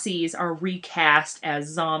Nazis are recast as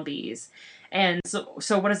zombies. And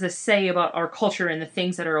so what does this say about our culture and the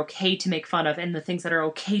things that are okay to make fun of and the things that are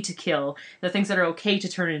okay to kill, the things that are okay to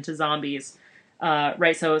turn into zombies?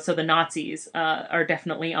 Right, so the Nazis are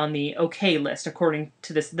definitely on the okay list, according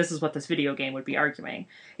to this. This is what this video game would be arguing.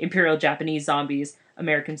 Imperial Japanese zombies,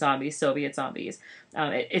 American zombies, Soviet zombies.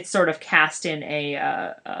 It's sort of cast in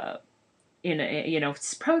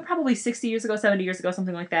it's probably 60 years ago, 70 years ago,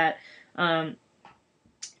 something like that. And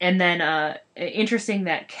then interesting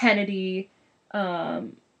that Kennedy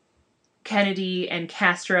and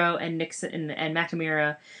Castro and Nixon and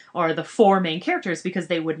McNamara are the 4 main characters because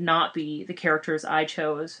they would not be the characters I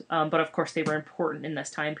chose. But of course they were important in this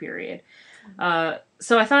time period.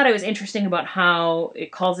 So I thought it was interesting about how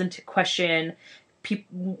it calls into question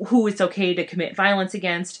who it's okay to commit violence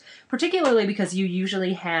against, particularly because you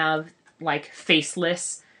usually have like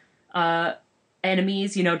faceless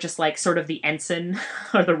enemies, just like sort of the ensign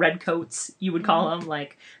or the redcoats you would call them,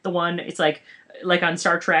 like the one it's like on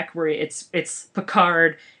Star Trek where it's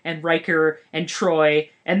Picard and Riker and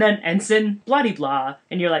Troy and then Ensign blah-de-blah,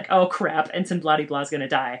 and you're like, oh crap, Ensign blah-de-blah is gonna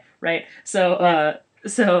die, right? So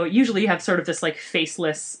usually you have sort of this like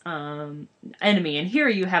faceless enemy, and here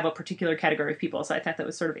you have a particular category of people, so I thought that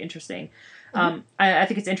was sort of interesting. I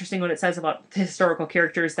think it's interesting what it says about historical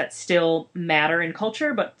characters that still matter in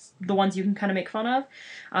culture, but the ones you can kind of make fun of.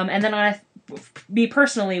 And then me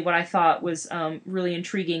personally, what I thought was really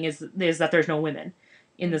intriguing is that there's no women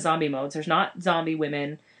in the zombie modes. There's not zombie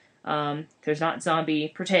women. There's not zombie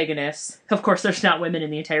protagonists. Of course, there's not women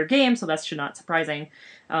in the entire game, so that's not surprising.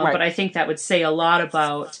 Right. But I think that would say a lot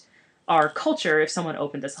about our culture if someone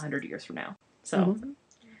opened this 100 years from now. So,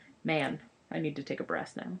 man, I need to take a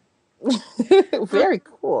breath now. Very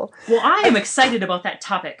cool. Well, I am excited about that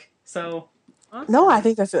topic. So, awesome. No, I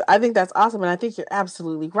think that's awesome, and I think you're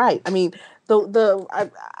absolutely right. I mean,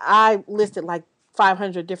 I listed like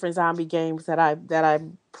 500 different zombie games that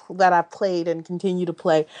I played and continue to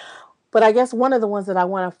play. But I guess one of the ones that I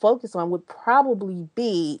want to focus on would probably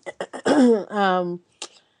be,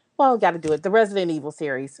 well, got to do it. The Resident Evil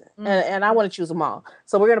series, and I want to choose them all.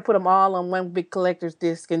 So we're gonna put them all on one big collector's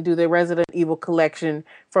disc and do the Resident Evil collection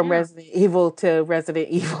from Resident Evil to Resident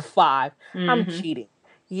Evil 5. I'm cheating.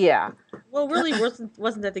 Yeah. Well, really,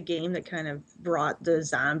 wasn't that the game that kind of brought the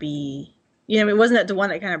zombie? You know, wasn't that the one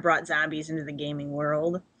that kind of brought zombies into the gaming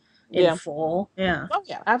world in full? Yeah. Oh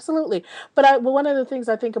yeah, absolutely. But one of the things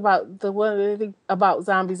I think about about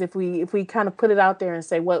zombies, if we kind of put it out there and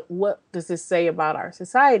say what does this say about our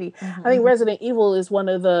society? I think Resident Evil is one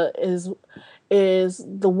of the is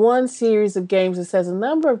the one series of games that says a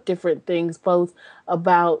number of different things, both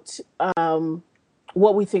about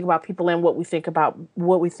what we think about people and what we think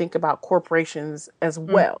about corporations as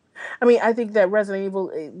well. I mean, I think that Resident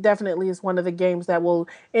Evil definitely is one of the games that will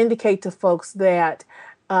indicate to folks that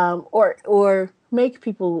or make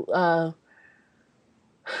people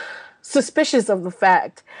suspicious of the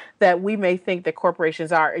fact that we may think that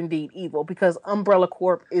corporations are indeed evil, because Umbrella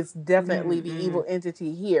Corp is definitely the evil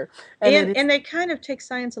entity here. And they kind of take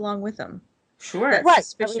science along with them. Sure. That right.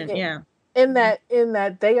 suspicion, I mean, in that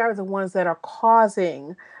they are the ones that are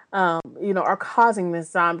causing this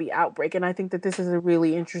zombie outbreak. And I think that this is a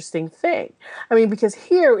really interesting thing. I mean, because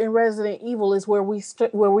here in Resident Evil is where we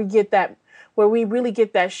really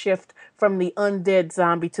get that shift from the undead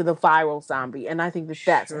zombie to the viral zombie. And I think that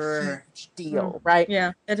that's a huge deal, right?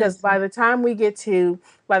 Yeah. Because by the time we get to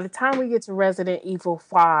Resident Evil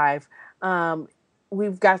 5,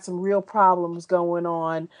 we've got some real problems going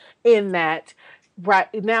on in that.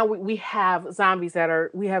 Right now, we have zombies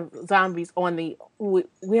we have zombies in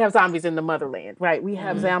the motherland, right? We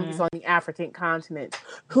have zombies on the African continent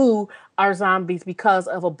who are zombies because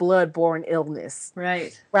of a blood-borne illness.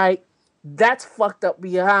 Right. Right. That's fucked up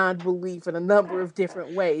beyond belief in a number of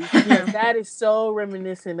different ways. That is so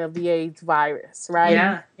reminiscent of the AIDS virus, right?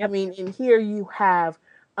 Yeah. I mean, in here you have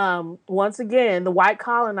once again the white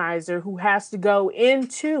colonizer who has to go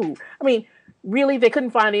into. I mean, really, they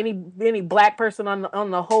couldn't find any black person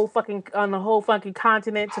on the whole fucking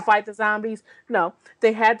continent to fight the zombies. No,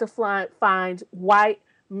 they had to find white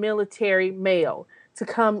military male to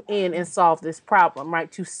come in and solve this problem, right?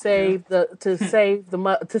 To save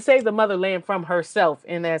the motherland from herself,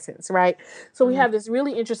 in essence, right? So we have this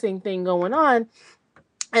really interesting thing going on,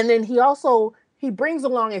 and then he brings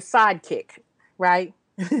along a sidekick, right?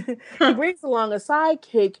 He brings along a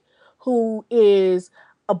sidekick who is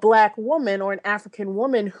a black woman or an African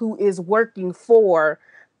woman who is working for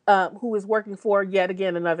yet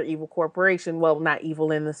again another evil corporation. Well, not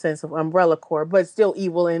evil in the sense of Umbrella Corp, but still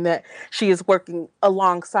evil in that she is working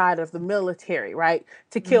alongside of the military, right,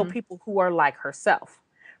 to kill people who are like herself,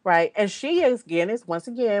 right? And she is once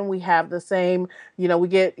again we have the same. We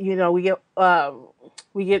get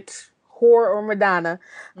Whore or Madonna,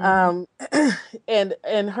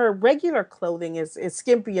 and her regular clothing is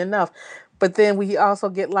skimpy enough. But then we also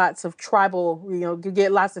get lots of tribal,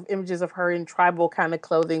 get lots of images of her in tribal kind of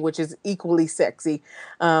clothing, which is equally sexy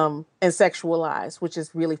and sexualized, which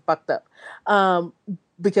is really fucked up.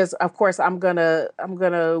 Because of course I'm gonna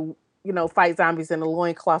fight zombies in a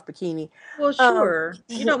loincloth bikini. Well, sure.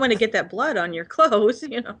 You don't want to get that blood on your clothes,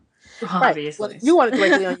 Obviously. Right. Well, you want it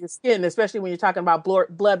directly on your skin, especially when you're talking about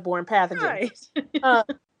blood-borne pathogens. Right.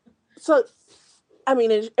 So, I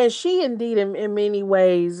mean, and she indeed, in many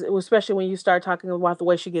ways, especially when you start talking about the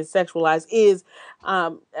way she gets sexualized, is,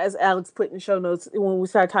 as Alex put in show notes, when we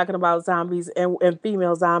start talking about zombies and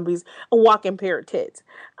female zombies, a walking pair of tits.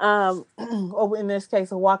 Or in this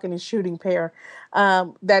case, a walking and shooting pair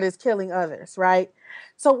that is killing others, right?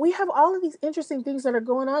 So we have all of these interesting things that are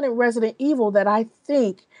going on in Resident Evil that I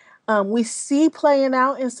think we see playing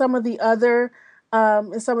out in some of the other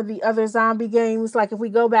zombie games. Like if we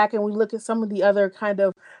go back and we look at some of the other kind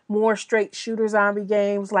of more straight shooter zombie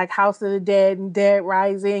games like House of the Dead and Dead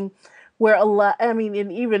Rising, where and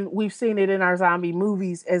even we've seen it in our zombie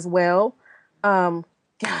movies as well. God,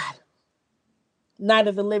 Night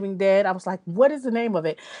of the Living Dead. I was like, what is the name of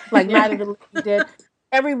it? Like Night of the Living Dead.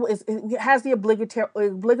 It has the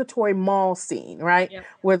obligatory mall scene, right? Yep.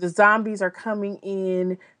 Where the zombies are coming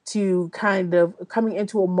into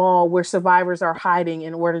a mall where survivors are hiding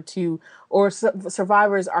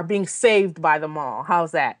survivors are being saved by the mall.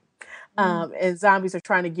 How's that? And zombies are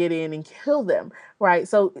trying to get in and kill them, right?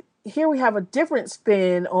 So here we have a different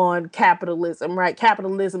spin on capitalism, right?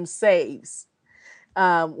 Capitalism saves.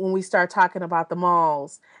 When we start talking about the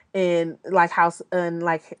malls and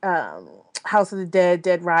House of the Dead,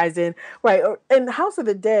 Dead Rising, right? And House of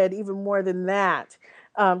the Dead, even more than that,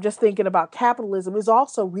 just thinking about capitalism, is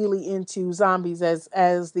also really into zombies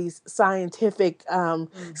as these scientific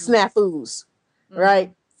snafus,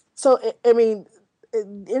 right? So,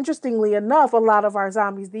 interestingly enough, a lot of our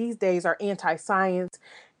zombies these days are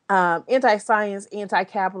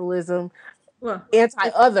anti-capitalism, Well,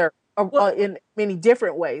 anti-other, well, in many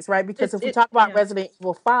different ways, right? Because if we talk about yeah. Resident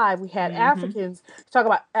Evil 5, we had Africans. Talk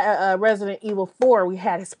about Resident Evil 4, we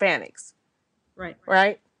had Hispanics. Right.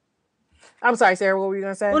 Right? I'm sorry, Sarah, what were you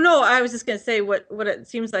going to say? Well, no, I was just going to say what it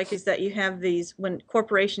seems like is that you have these, when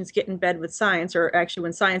corporations get in bed with science, or actually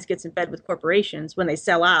when science gets in bed with corporations, when they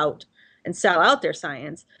sell out their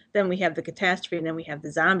science, then we have the catastrophe, and then we have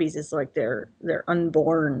the zombies as like their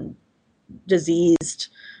unborn, diseased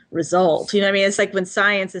result. You know what I mean? It's like when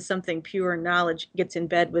science is something pure, knowledge gets in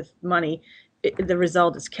bed with money, the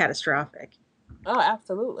result is catastrophic. Oh,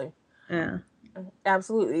 absolutely. Yeah.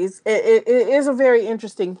 Absolutely. It is a very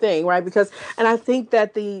interesting thing, right? Because, and I think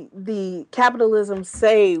that the capitalism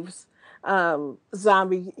saves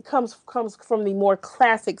zombie comes from the more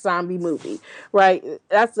classic zombie movie, right?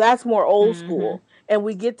 That's more old school. And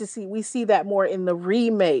we see that more in the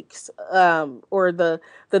remakes, or the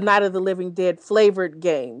Night of the Living Dead flavored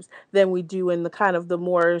games than we do in the kind of the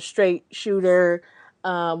more straight shooter,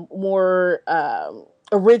 more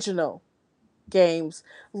original games,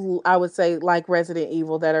 I would say, like Resident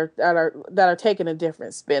Evil, that are taking a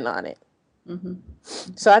different spin on it.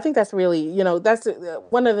 So I think that's really, that's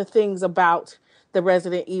one of the things about the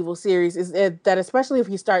Resident Evil series is that, especially if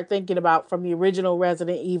you start thinking about from the original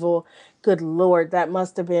Resident Evil, good Lord, that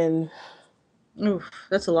must have been, oof,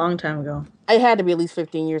 that's a long time ago. It had to be at least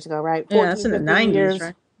 15 years ago, right? 14, yeah, that's in the 90s, years.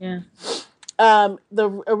 Right? Yeah.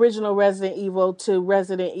 The original Resident Evil to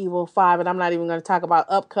Resident Evil 5, and I'm not even going to talk about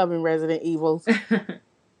upcoming Resident Evils.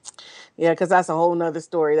 Yeah, because that's a whole nother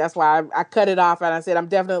story. That's why I cut it off, and I said I'm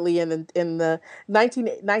definitely in the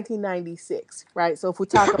 1996, right? So if we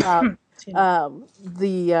talk about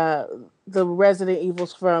the Resident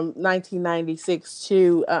Evils from 1996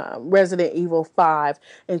 to Resident Evil 5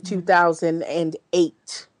 in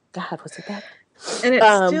 2008. God, was it that? And it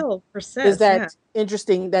still persists. Is that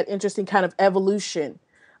interesting? That interesting kind of evolution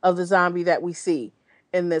of the zombie that we see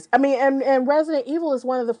in this. I mean, and Resident Evil is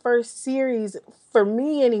one of the first series, for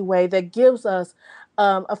me anyway, that gives us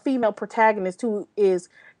a female protagonist who is,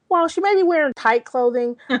 well, she may be wearing tight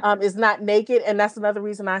clothing, is not naked, and that's another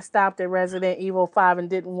reason I stopped at Resident Evil 5 and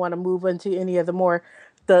didn't want to move into any of the more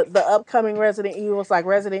the upcoming Resident Evils, like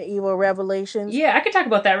Resident Evil Revelations. Yeah, I could talk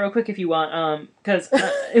about that real quick if you want, because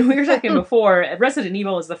we were talking before, Resident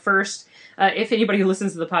Evil is the first, if anybody who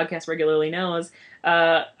listens to the podcast regularly knows,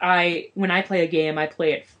 when I play a game, I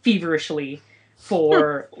play it feverishly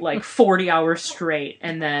for like 40 hours straight,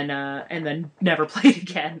 and then never play it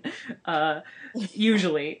again,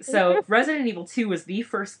 usually. So Resident Evil 2 was the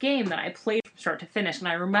first game that I played from start to finish, and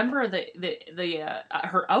I remember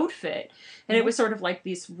her outfit, and it was sort of like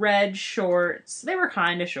these red shorts. They were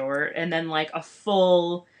kind of short, and then like a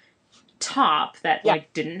full top that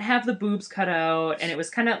like didn't have the boobs cut out, and it was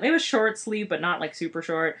short sleeve but not like super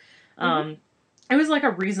short. It was like a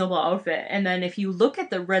reasonable outfit. And then if you look at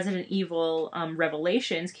the Resident Evil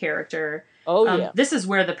Revelations character, this is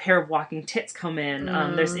where the pair of walking tits come in.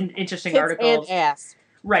 There's interesting tits articles. And ass.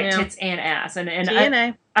 Right, tits and ass. And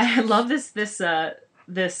I love this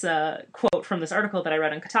quote from this article that I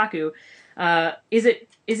read on Kotaku. Is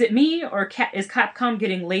it me, or is Capcom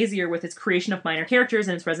getting lazier with its creation of minor characters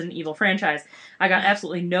in its Resident Evil franchise? I got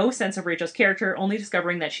absolutely no sense of Rachel's character, only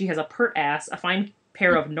discovering that she has a pert ass, a fine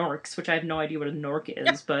pair of Norks, which I have no idea what a Nork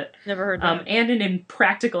is, but never heard that. And an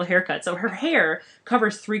impractical haircut. So her hair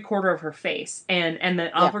covers 3/4 of her face, and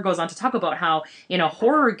the author goes on to talk about how in a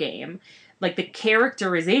horror game, like the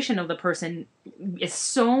characterization of the person is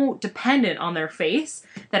so dependent on their face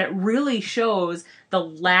that it really shows the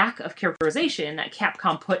lack of characterization that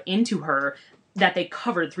Capcom put into her, that they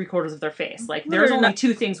covered 3/4 of their face. Like, there's only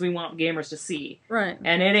two things we want gamers to see. Right.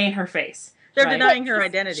 And it ain't her face. They're denying her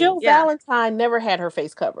identity. Jill Valentine never had her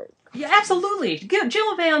face covered. Yeah, absolutely.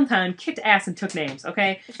 Jill Valentine kicked ass and took names,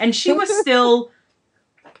 okay? And she was still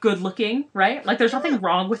good looking, right? Like, there's nothing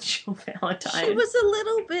wrong with Jill Valentine. She was a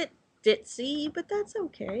little bit ditzy, but that's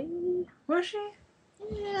okay. Was she?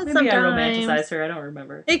 Yeah, maybe sometimes. I romanticized her. I don't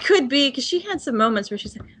remember. It could be, because she had some moments where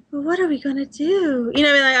she's like, well, what are we going to do? You know,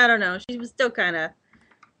 I mean, like, I don't know. She was still kind of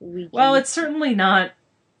weak. Well, it's certainly not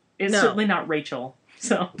Rachel,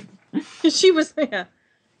 so... She was,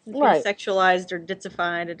 sexualized or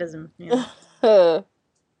ditzified. It doesn't,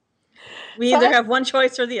 we either have one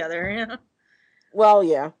choice or the other, Well,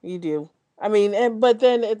 yeah, you do. I mean, but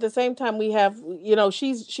then at the same time, we have,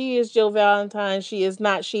 she is Jill Valentine. She is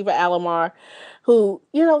not Shiva Alomar, who,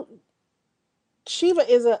 Shiva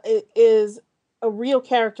is a real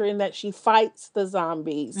character in that she fights the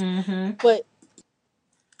zombies, but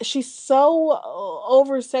she's so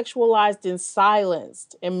over sexualized and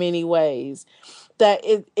silenced in many ways that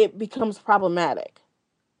it becomes problematic.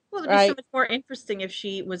 Well, it'd be so much more interesting if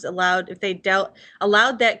she was allowed, if they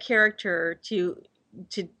allowed that character to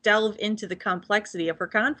delve into the complexity of her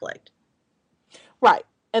conflict. Right.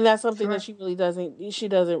 And that's something that she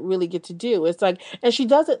doesn't really get to do. It's like, and she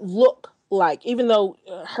doesn't look like, even though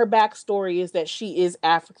her backstory is that she is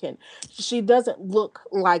African, she doesn't look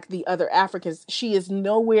like the other Africans. She is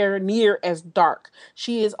nowhere near as dark.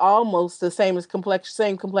 She is almost the same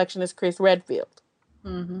complexion as Chris Redfield.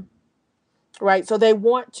 Mm-hmm. Right. So they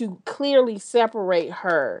want to clearly separate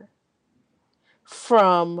her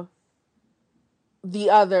from the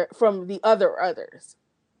others.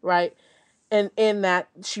 Right. And in that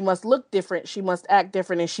she must look different, she must act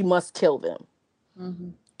different, and she must kill them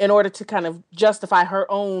in order to kind of justify her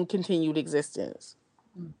own continued existence.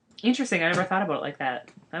 Interesting. I never thought about it like that.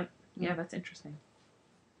 Yeah, that's interesting.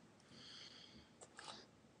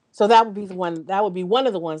 So that would be the one. That would be one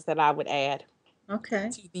of the ones that I would add. Okay.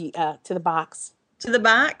 To the box. To the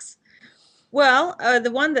box. Well,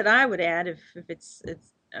 the one that I would add, if it's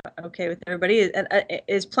okay with everybody,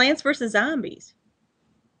 is Plants vs. Zombies.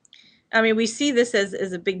 I mean, we see this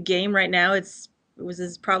as a big game right now. It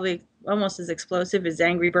was probably almost as explosive as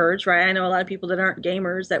Angry Birds, right? I know a lot of people that aren't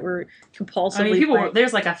gamers that were compulsively.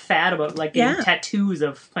 There's like a fad about like getting tattoos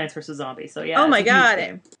of Plants vs. Zombies. So yeah. Oh my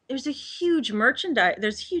God, there's a huge merchandise.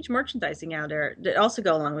 There's huge merchandising out there that also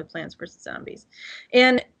go along with Plants vs. Zombies.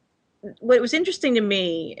 And what was interesting to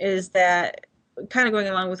me is that, kind of going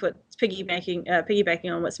along with what's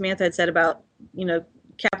piggybacking on what Samantha had said about,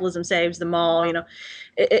 capitalism saves them all.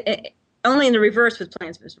 Only in the reverse with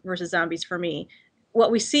Plants vs. Zombies for me.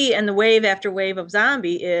 What we see in the wave after wave of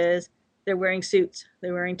zombie is they're wearing suits,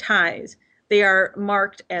 they're wearing ties, they are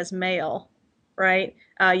marked as male, right?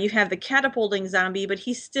 You have the catapulting zombie, but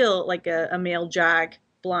he's still like a male jock,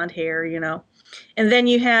 blonde hair, And then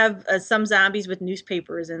you have some zombies with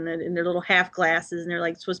newspapers and their little half glasses, and they're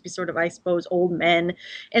like supposed to be sort of, I suppose, old men.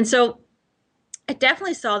 And so I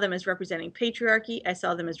definitely saw them as representing patriarchy. I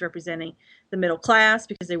saw them as representing the middle class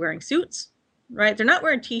because they're wearing suits, right? They're not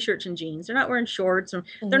wearing T-shirts and jeans. They're not wearing shorts.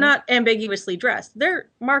 They're not ambiguously dressed. They're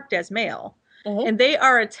marked as male. And they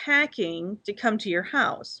are attacking to come to your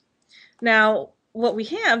house. Now, what we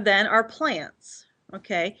have then are plants,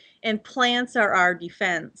 okay? And plants are our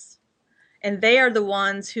defense. And they are the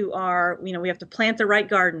ones who are, we have to plant the right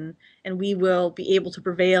garden, and we will be able to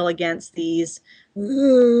prevail against these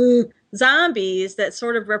zombies that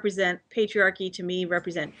sort of represent patriarchy to me,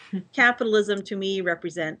 represent capitalism to me,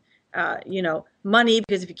 represent, money,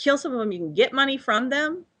 because if you kill some of them, you can get money from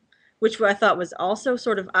them, which I thought was also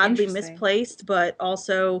sort of oddly misplaced, but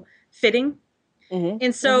also fitting.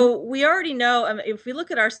 And so we already know, if we look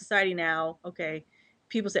at our society now, okay,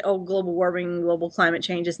 people say, oh, global warming, global climate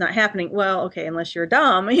change is not happening. Well, okay, unless you're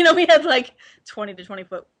dumb. We had like 20 to 20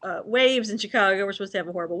 foot waves in Chicago. We're supposed to have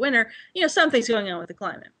a horrible winter. Something's going on with the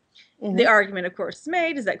climate. The argument, of course, is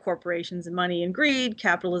made is that corporations and money and greed,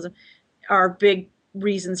 capitalism, are big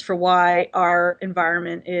reasons for why our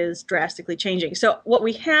environment is drastically changing. So what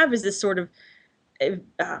we have is this sort of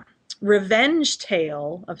revenge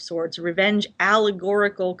tale of sorts, a revenge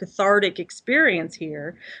allegorical cathartic experience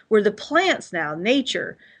here, where the plants now,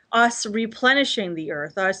 nature, us replenishing the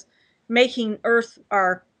earth, us making earth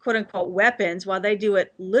our quote unquote weapons, while they do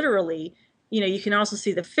it literally. You can also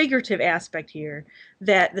see the figurative aspect here,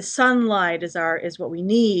 that the sunlight is what we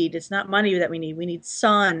need. It's not money that we need. We need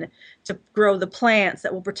sun to grow the plants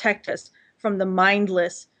that will protect us from the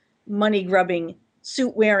mindless, money-grubbing,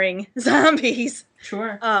 suit-wearing zombies.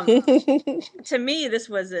 Sure. To me, this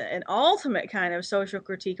was an ultimate kind of social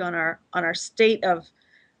critique on our state of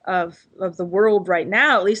the world right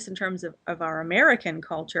now, at least in terms of our American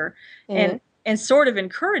culture, and sort of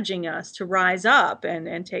encouraging us to rise up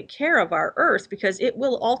and take care of our earth, because it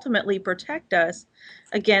will ultimately protect us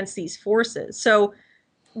against these forces. So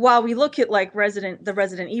while we look at like the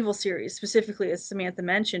Resident Evil series, specifically as Samantha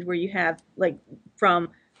mentioned, where you have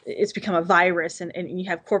it's become a virus, and you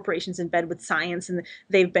have corporations in bed with science, and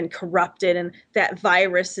they've been corrupted, and that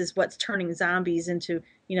virus is what's turning zombies into,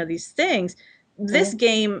 these things. This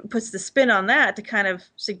game puts the spin on that to kind of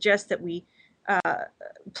suggest that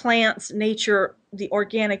plants, nature, the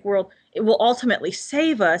organic world, it will ultimately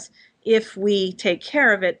save us if we take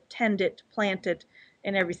care of it, tend it, plant it,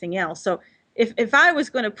 and everything else. So if I was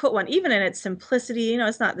going to put one, even in its simplicity,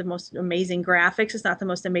 it's not the most amazing graphics, it's not the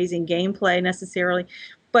most amazing gameplay necessarily,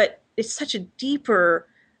 but it's such a deeper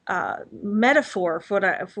metaphor for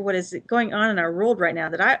what is going on in our world right now,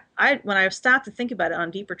 that I when I stopped to think about it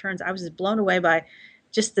on deeper terms, I was just blown away by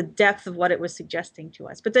just the depth of what it was suggesting to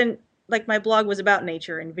us. But then, like, my blog was about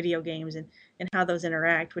nature and video games and how those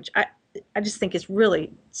interact, which I just think is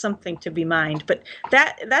really something to be mined. But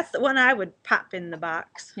that's the one I would pop in the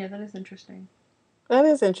box. Yeah, that is interesting. That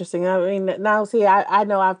is interesting. I mean, now see, I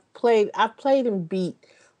know I've played and beat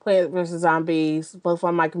Plants vs. Zombies both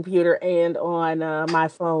on my computer and on my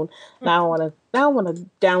phone. Now I want to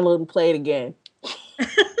download and play it again.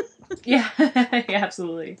 Yeah, yeah,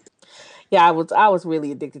 absolutely. Yeah, I was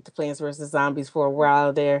really addicted to Plants vs. Zombies for a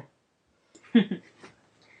while there. So,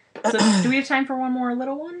 do we have time for one more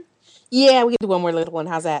little one? Yeah, we can do one more little one.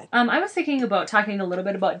 How's that? I was thinking about talking a little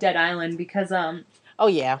bit about Dead Island because oh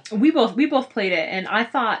yeah, we both played it, and I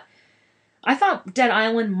thought Dead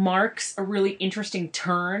Island marks a really interesting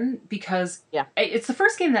turn because it's the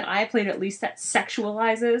first game that I played at least that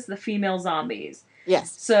sexualizes the female zombies.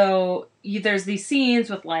 Yes. So there's these scenes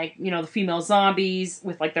with like, you know, the female zombies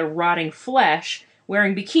with like their rotting flesh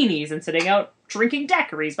wearing bikinis and sitting out drinking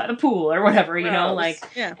daiquiris by the pool or whatever, you know, like,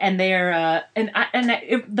 and they're,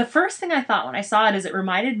 the first thing I thought when I saw it is it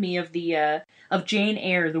reminded me of of Jane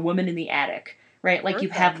Eyre, The Woman in the Attic, right? Like you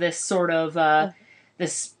have this sort of,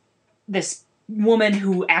 this woman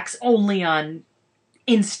who acts only on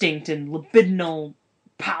instinct and libidinal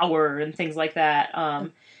power and things like that.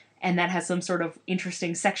 And that has some sort of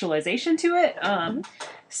interesting sexualization to it.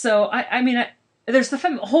 So, I mean, there's the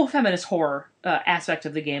whole feminist horror aspect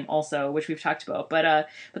of the game also, which we've talked about. But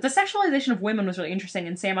the sexualization of women was really interesting.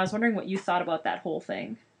 And Sam, I was wondering what you thought about that whole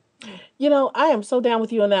thing. You know, I am so down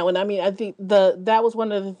with you on that one. I mean, I think that was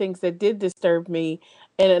one of the things that did disturb me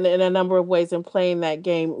in a number of ways in playing that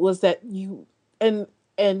game was that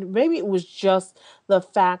and maybe it was just the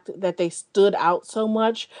fact that they stood out so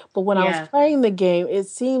much. But when I was playing the game, it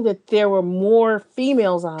seemed that there were more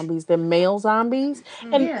female zombies than male zombies.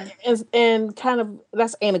 And kind of,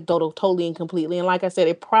 that's anecdotal, totally and completely. And like I said,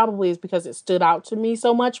 it probably is because it stood out to me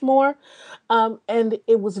so much more. And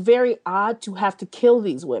it was very odd to have to kill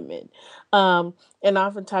these women. And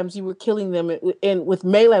oftentimes you were killing them with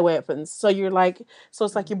melee weapons. So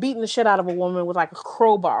it's like you're beating the shit out of a woman with like a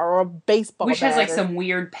crowbar or a baseball bat. Which has like some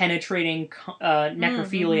weird penetrating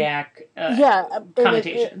necrophiliac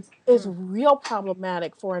connotations. It's real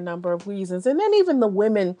problematic for a number of reasons. And then even the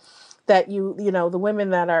women that the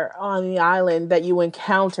women that are on the island that you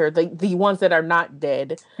encounter, the ones that are not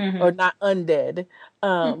dead or not undead,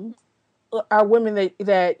 are women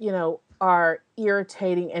that are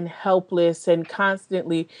irritating and helpless and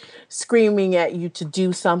constantly screaming at you to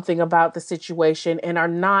do something about the situation and are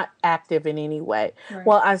not active in any way.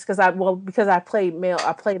 Right. Because I played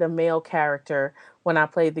a male character when I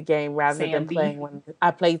played the game rather than playing when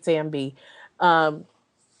I played Sam B.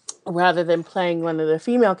 Rather than playing one of the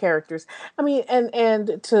female characters. I mean,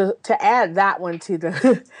 and to add that one to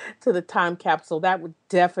the to the time capsule, that would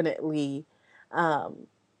definitely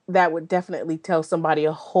tell somebody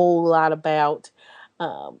a whole lot about,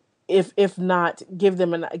 if not give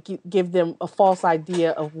them a false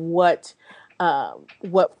idea of what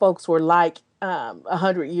folks were like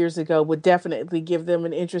 100 years ago. Would definitely give them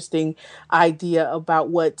an interesting idea about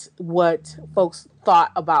what folks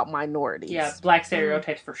thought about minorities. Yeah, black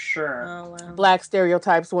stereotypes for sure. Oh, wow. Black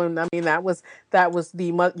stereotypes. When I mean that was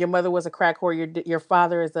your mother was a crack whore. Your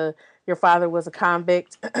father was a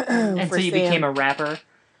convict. And so you became a rapper.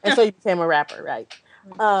 And so you became a rapper, right?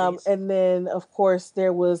 And then, of course,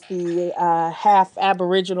 there was the half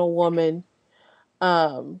Aboriginal woman.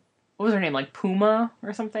 What was her name? Like Puma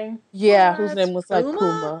or something? Yeah, whose name was like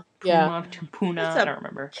Puma. Yeah, Puna. I don't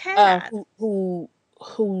remember. Cat.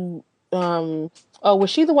 Was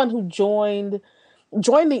she the one who joined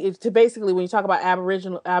basically, when you talk about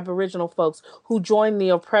Aboriginal folks who joined the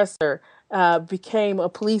oppressor, became a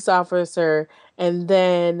police officer, and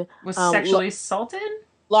then was sexually assaulted?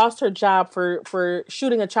 Lost her job for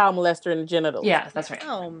shooting a child molester in the genitals. Yeah, that's right.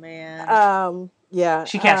 Oh man. Yeah.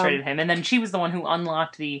 She castrated him, and then she was the one who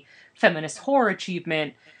unlocked the feminist horror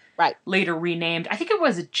achievement. Right. Later renamed, I think it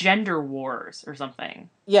was Gender Wars or something.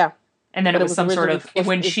 Yeah. And then it was some sort of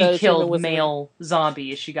when she killed male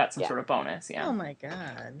zombies, she got some sort of bonus. Yeah. Oh my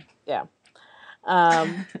god. Yeah.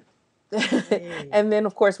 And then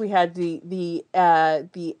of course we had the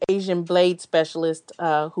Asian blade specialist,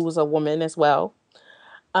 who was a woman as well.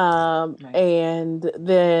 Right. And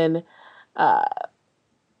then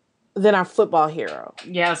our football hero.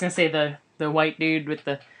 Yeah, I was gonna say the white dude with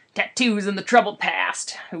the tattoos and the troubled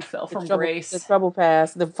past who fell from grace. The troubled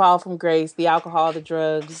past, the fall from grace, the alcohol, the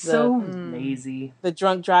drugs. So lazy. The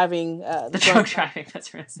drunk driving. The drunk driving,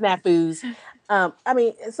 that's right. Snafus.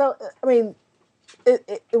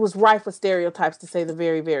 it was rife with stereotypes, to say the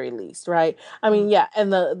very, very least, right? I mean, yeah,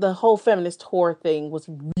 and the whole feminist whore thing was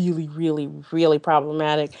really, really, really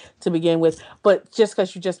problematic to begin with. But just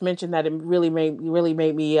because you just mentioned that, it really made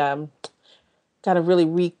me kind of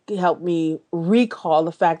really help me recall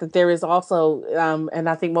the fact that there is also, and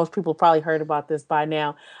I think most people probably heard about this by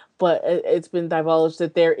now, but it's been divulged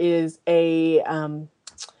that there is an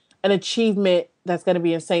achievement that's going to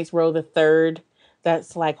be in Saints Row the Third.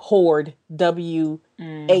 That's like Horde, WHORED.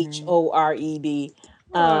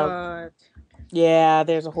 What? Yeah,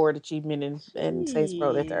 there's a Horde achievement in Saints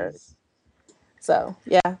Row the Third. So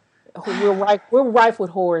yeah, we're rife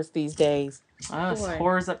with whores these days.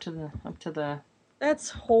 Whores up to the.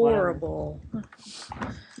 That's horrible.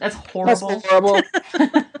 That's horrible. That's horrible.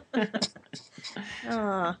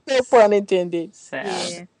 No pun intended.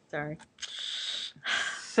 Sad. Yeah, sorry.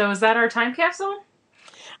 So is that our time capsule?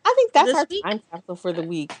 I think that's our time capsule for the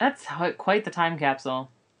week. That's quite the time capsule.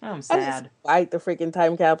 I'm sad. Quite the freaking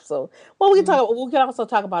time capsule. Well, we can also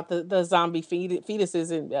talk about the zombie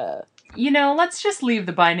fetuses and. Let's just leave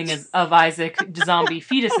the Binding of Isaac zombie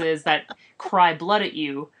fetuses that cry blood at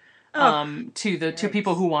you, to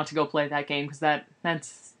people who want to go play that game, because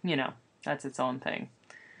that's its own thing.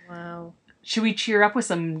 Wow. Should we cheer up with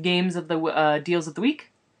some games of the deals of the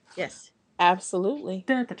week? Yes. Absolutely.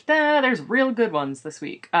 There's real good ones this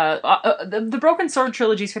week. The Broken Sword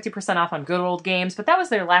trilogy is 50% off on Good Old Games, but that was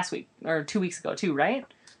there last week or 2 weeks ago too, right?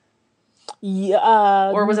 Yeah.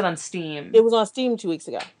 Or was it on Steam? It was on Steam 2 weeks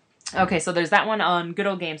ago. Okay, so there's that one on Good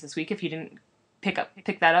Old Games this week. If you didn't pick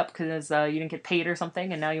that up because you didn't get paid or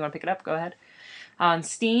something, and now you want to pick it up, go ahead. On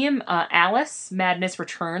Steam, Alice Madness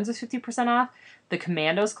Returns is 50% off. The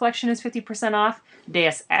Commandos collection is 50% off.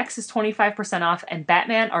 Deus Ex is 25% off. And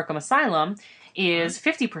Batman Arkham Asylum is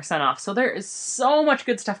 50% off. So there is so much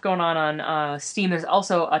good stuff going on Steam. There's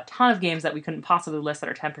also a ton of games that we couldn't possibly list that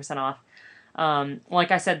are 10% off.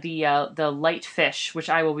 Like I said, the Light Fish, which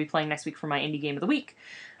I will be playing next week for my indie game of the week,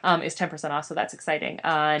 is 10% off. So that's exciting.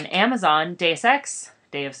 On Amazon, Deus Ex,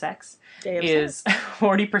 Day of Sex, is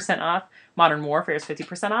 40% off. Modern Warfare is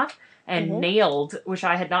 50% off. And Nailed, which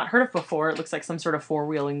I had not heard of before, it looks like some sort of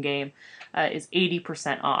four-wheeling game, is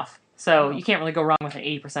 80% off. So you can't really go wrong with an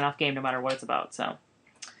 80% off game no matter what it's about. So,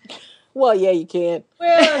 well, yeah, you can.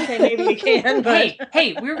 Well, okay, maybe you can. But...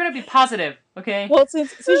 hey, we were going to be positive, okay? Well,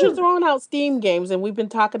 since you're throwing out Steam games, and we've been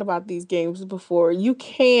talking about these games before, you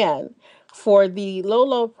can, for the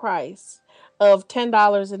low price of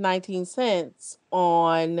 $10.19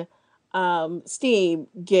 on Steam,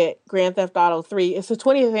 get Grand Theft Auto 3. It's the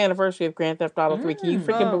 20th anniversary of Grand Theft Auto 3. Can you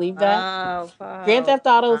freaking believe that? Wow. Grand Theft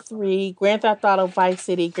Auto 3, Grand Theft Auto Vice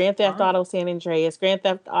City, Grand Theft Auto San Andreas, Grand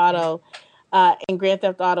Theft Auto, and Grand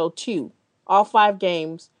Theft Auto 2. All 5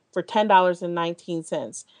 games for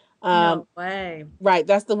 $10.19. No way. Right,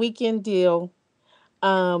 that's the weekend deal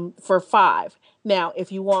for 5. Now,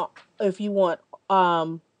 if you want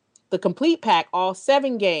the complete pack, all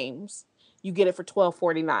 7 games, you get it for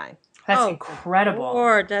 $12.49. That's incredible.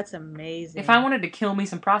 Lord, that's amazing. If I wanted to kill me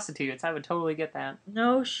some prostitutes, I would totally get that.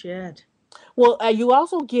 No shit. Well, you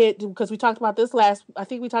also get, because we talked about this last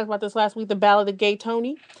week, the Ballad of Gay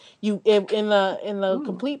Tony. You in the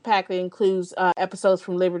complete pack that includes episodes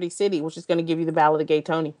from Liberty City, which is going to give you the Ballad of Gay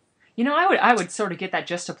Tony. I would sort of get that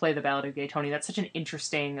just to play the Ballad of Gay Tony. That's such an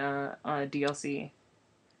interesting DLC.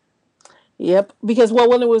 Yep, because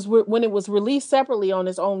when it was released separately on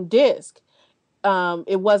its own disc,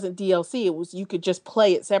 it wasn't DLC. It was, you could just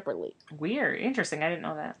play it separately. Weird, interesting. I didn't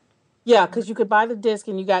know that. Yeah, because you could buy the disc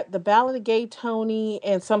and you got the Ballad of Gay Tony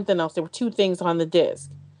and something else. There were 2 things on the disc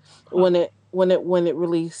when it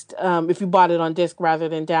released. If you bought it on disc rather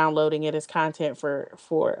than downloading it as content for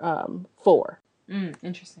 4.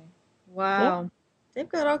 Interesting. Wow, yep. They've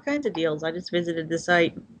got all kinds of deals. I just visited the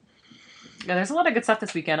site. Yeah, there's a lot of good stuff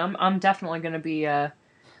this weekend. I'm definitely going to be.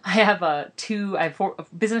 I have 4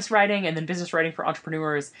 business writing and then business writing for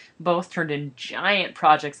entrepreneurs, both turned in giant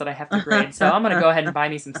projects that I have to grade. So I'm going to go ahead and buy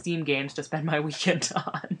me some Steam games to spend my weekend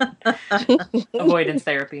on. Avoidance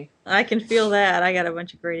therapy. I can feel that. I got a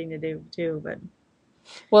bunch of grading to do too, but.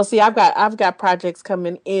 Well, see, I've got projects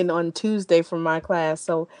coming in on Tuesday from my class,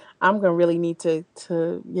 so I'm going to really need to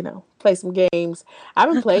play some games. I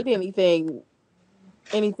haven't played anything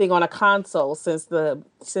on a console since the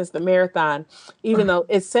marathon, even though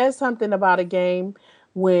it says something about a game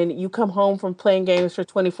when you come home from playing games for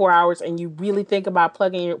 24 hours and you really think about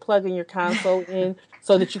plugging your console in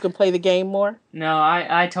so that you can play the game more. No,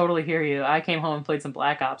 I totally hear you. I came home and played some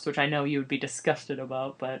Black Ops, which I know you would be disgusted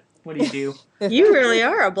about, but what do you do? You really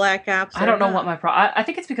are a Black Ops. I don't know what my problem. I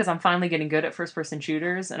think it's because I'm finally getting good at first-person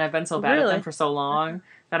shooters, and I've been so bad at them for so long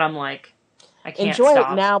that I'm like, I can't enjoy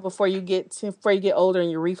stop. it now before you get older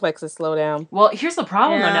and your reflexes slow down. Well, here's the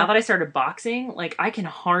problem though. Yeah. Now that I started boxing, like I can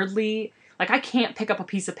hardly, like I can't pick up a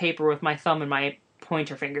piece of paper with my thumb and my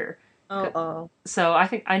pointer finger. Oh. So I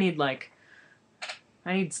think I need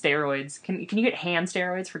steroids. Can you get hand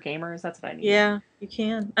steroids for gamers? That's what I need. Yeah, you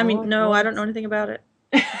can. I mean, no, I don't know anything about it.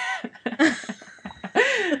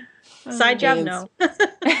 Side job, no.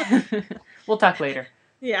 We'll talk later.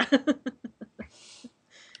 Yeah.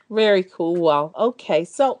 Very cool. Well, okay.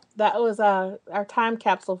 So that was our time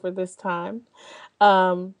capsule for this time.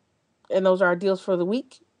 And those are our deals for the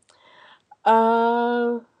week.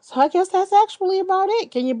 So I guess that's actually about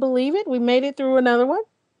it. Can you believe it? We made it through another one.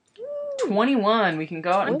 21. We can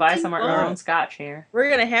go out and buy some of our own scotch here. We're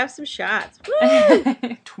going to have some shots. Woo!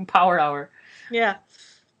 Power hour. Yeah.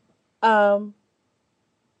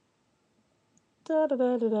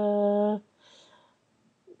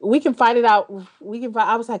 We can find it out.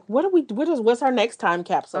 I was like, what's our next time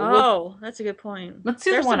capsule? Oh, that's a good point. Let's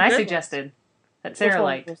do the one I suggested that Sarah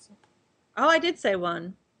liked. Oh, I did say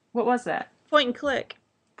one. What was that? Point and click.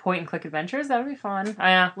 Point and click adventures? That would be fun. Oh,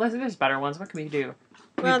 yeah, there's better ones. What can we do?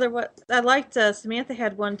 Well, I liked Samantha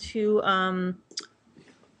had one too.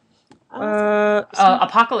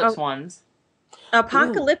 Apocalypse ones.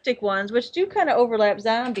 Apocalyptic ones, which do kind of overlap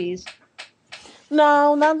zombies.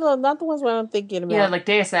 No, not the ones where I'm thinking about. Yeah, like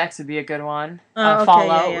Deus Ex would be a good one. Okay,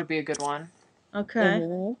 Fallout would be a good one. Okay.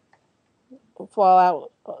 Mm-hmm.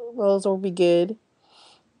 Fallout, those would be good.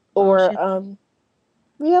 Or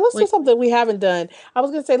let's do something we haven't done. I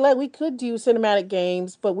was gonna say, we could do cinematic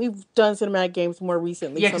games, but we've done cinematic games more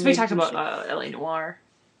recently. Yeah, because we talked about LA Noire.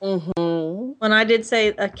 Mm-hmm. When I did say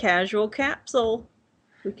a casual capsule,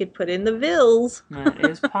 we could put in the Vills. That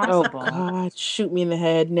is possible. Oh God, shoot me in the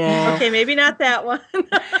head now. Okay, maybe not that one.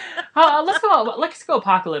 Let's go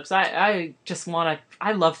Apocalypse. I just want to.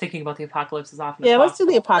 I love thinking about the apocalypse as often as possible. Let's do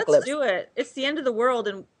the Apocalypse. Let's do it. It's the end of the world,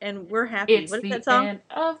 and we're happy. It's what is the that song? end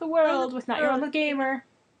of the world with Not Your Mama's Gamer.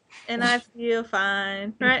 And I feel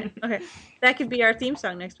fine. Right? Okay. That could be our theme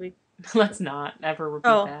song next week. Let's not ever repeat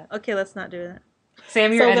that. Okay, let's not do that.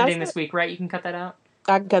 Sam, you're editing this week, right? You can cut that out?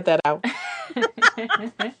 I can cut that out.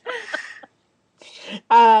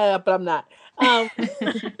 But I'm not.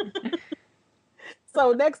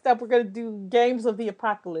 So next up, we're going to do Games of the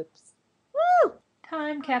Apocalypse. Woo!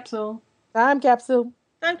 Time capsule. Time capsule.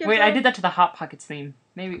 Wait, I did that to the Hot Pockets theme.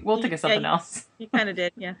 Maybe we'll think of something else. You kind of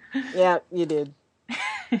did, yeah. Yeah, you did.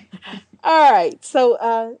 All right.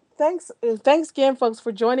 So thanks again, folks,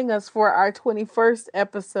 for joining us for our 21st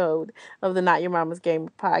episode of the Not Your Mama's Game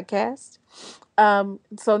podcast.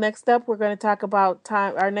 So next up, we're going to talk about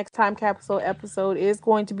time. Our next time capsule episode is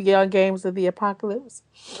going to be on Games of the Apocalypse.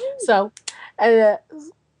 So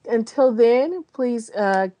until then, please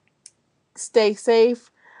stay safe,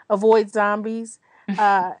 avoid zombies,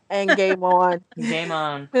 and game on. Game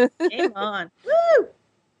on. Game on. Woo!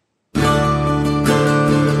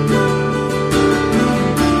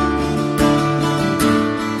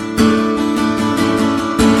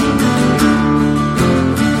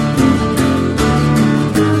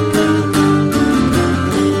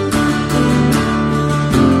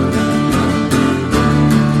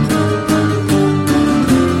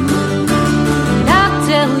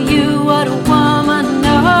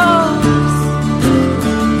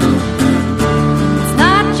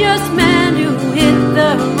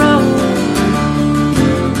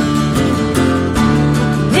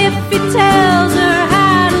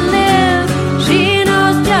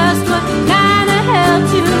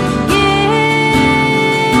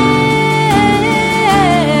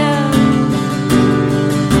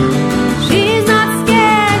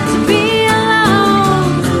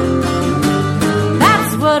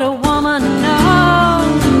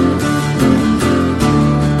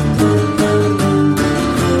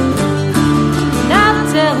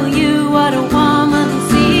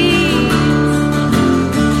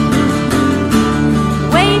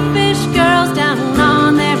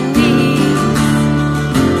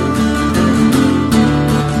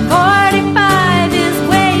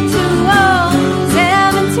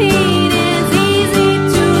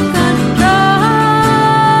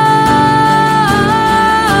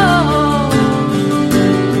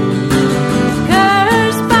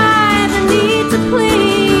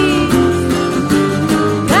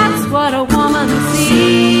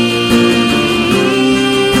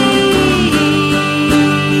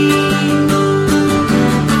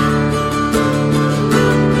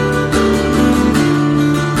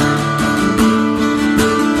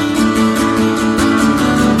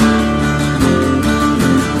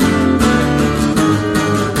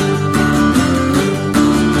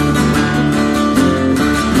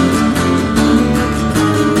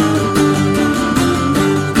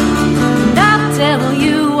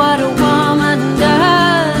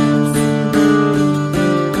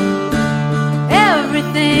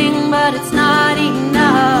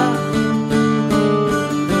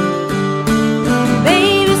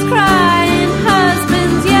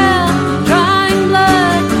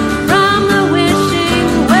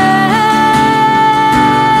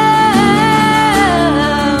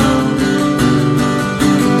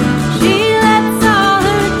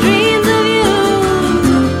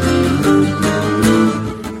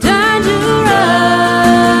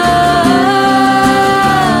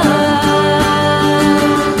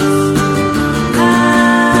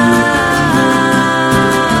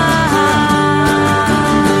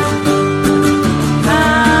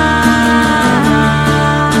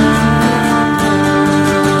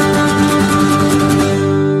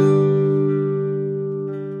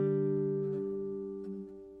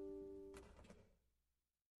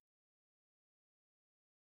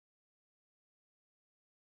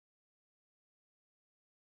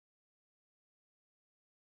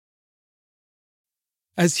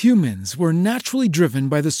 As humans, we're naturally driven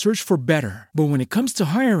by the search for better. But when it comes to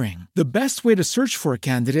hiring, the best way to search for a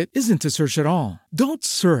candidate isn't to search at all. Don't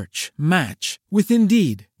search, match with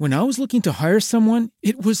Indeed. When I was looking to hire someone,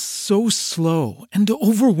 it was so slow and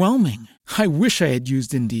overwhelming. I wish I had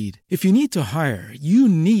used Indeed. If you need to hire, you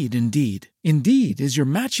need Indeed. Indeed is your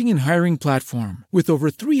matching and hiring platform with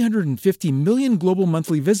over 350 million global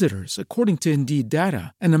monthly visitors, according to Indeed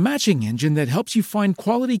data, and a matching engine that helps you find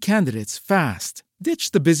quality candidates fast.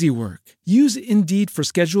 Ditch the busy work. Use Indeed for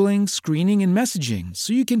scheduling, screening, and messaging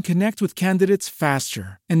so you can connect with candidates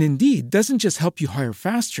faster. And Indeed doesn't just help you hire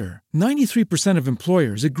faster. 93% of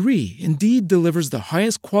employers agree Indeed delivers the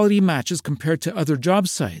highest quality matches compared to other job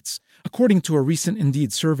sites, according to a recent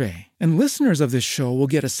Indeed survey. And listeners of this show will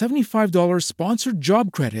get a $75 sponsored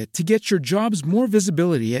job credit to get your jobs more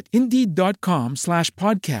visibility at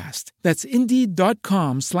Indeed.com/podcast. That's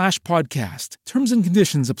Indeed.com/podcast. Terms and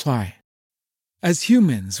conditions apply. As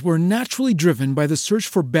humans, we're naturally driven by the search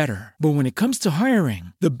for better. But when it comes to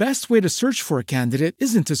hiring, the best way to search for a candidate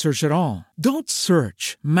isn't to search at all. Don't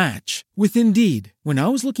search, match with Indeed. When I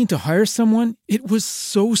was looking to hire someone, it was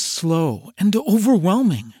so slow and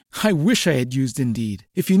overwhelming. I wish I had used Indeed.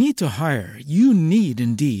 If you need to hire, you need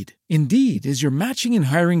Indeed. Indeed is your matching and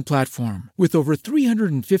hiring platform with over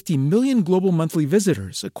 350 million global monthly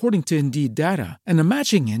visitors, according to Indeed data, and a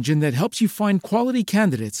matching engine that helps you find quality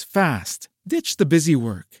candidates fast. Ditch the busy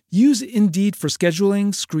work. Use Indeed for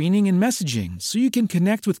scheduling, screening, and messaging so you can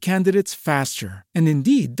connect with candidates faster. And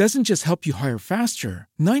Indeed doesn't just help you hire faster.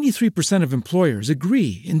 93% of employers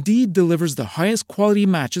agree Indeed delivers the highest quality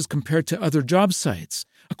matches compared to other job sites,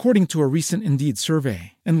 according to a recent Indeed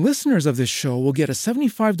survey. And listeners of this show will get a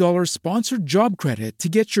 $75 sponsored job credit to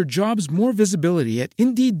get your jobs more visibility at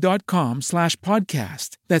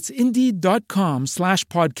Indeed.com/podcast. That's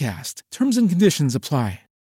Indeed.com/podcast. Terms and conditions apply.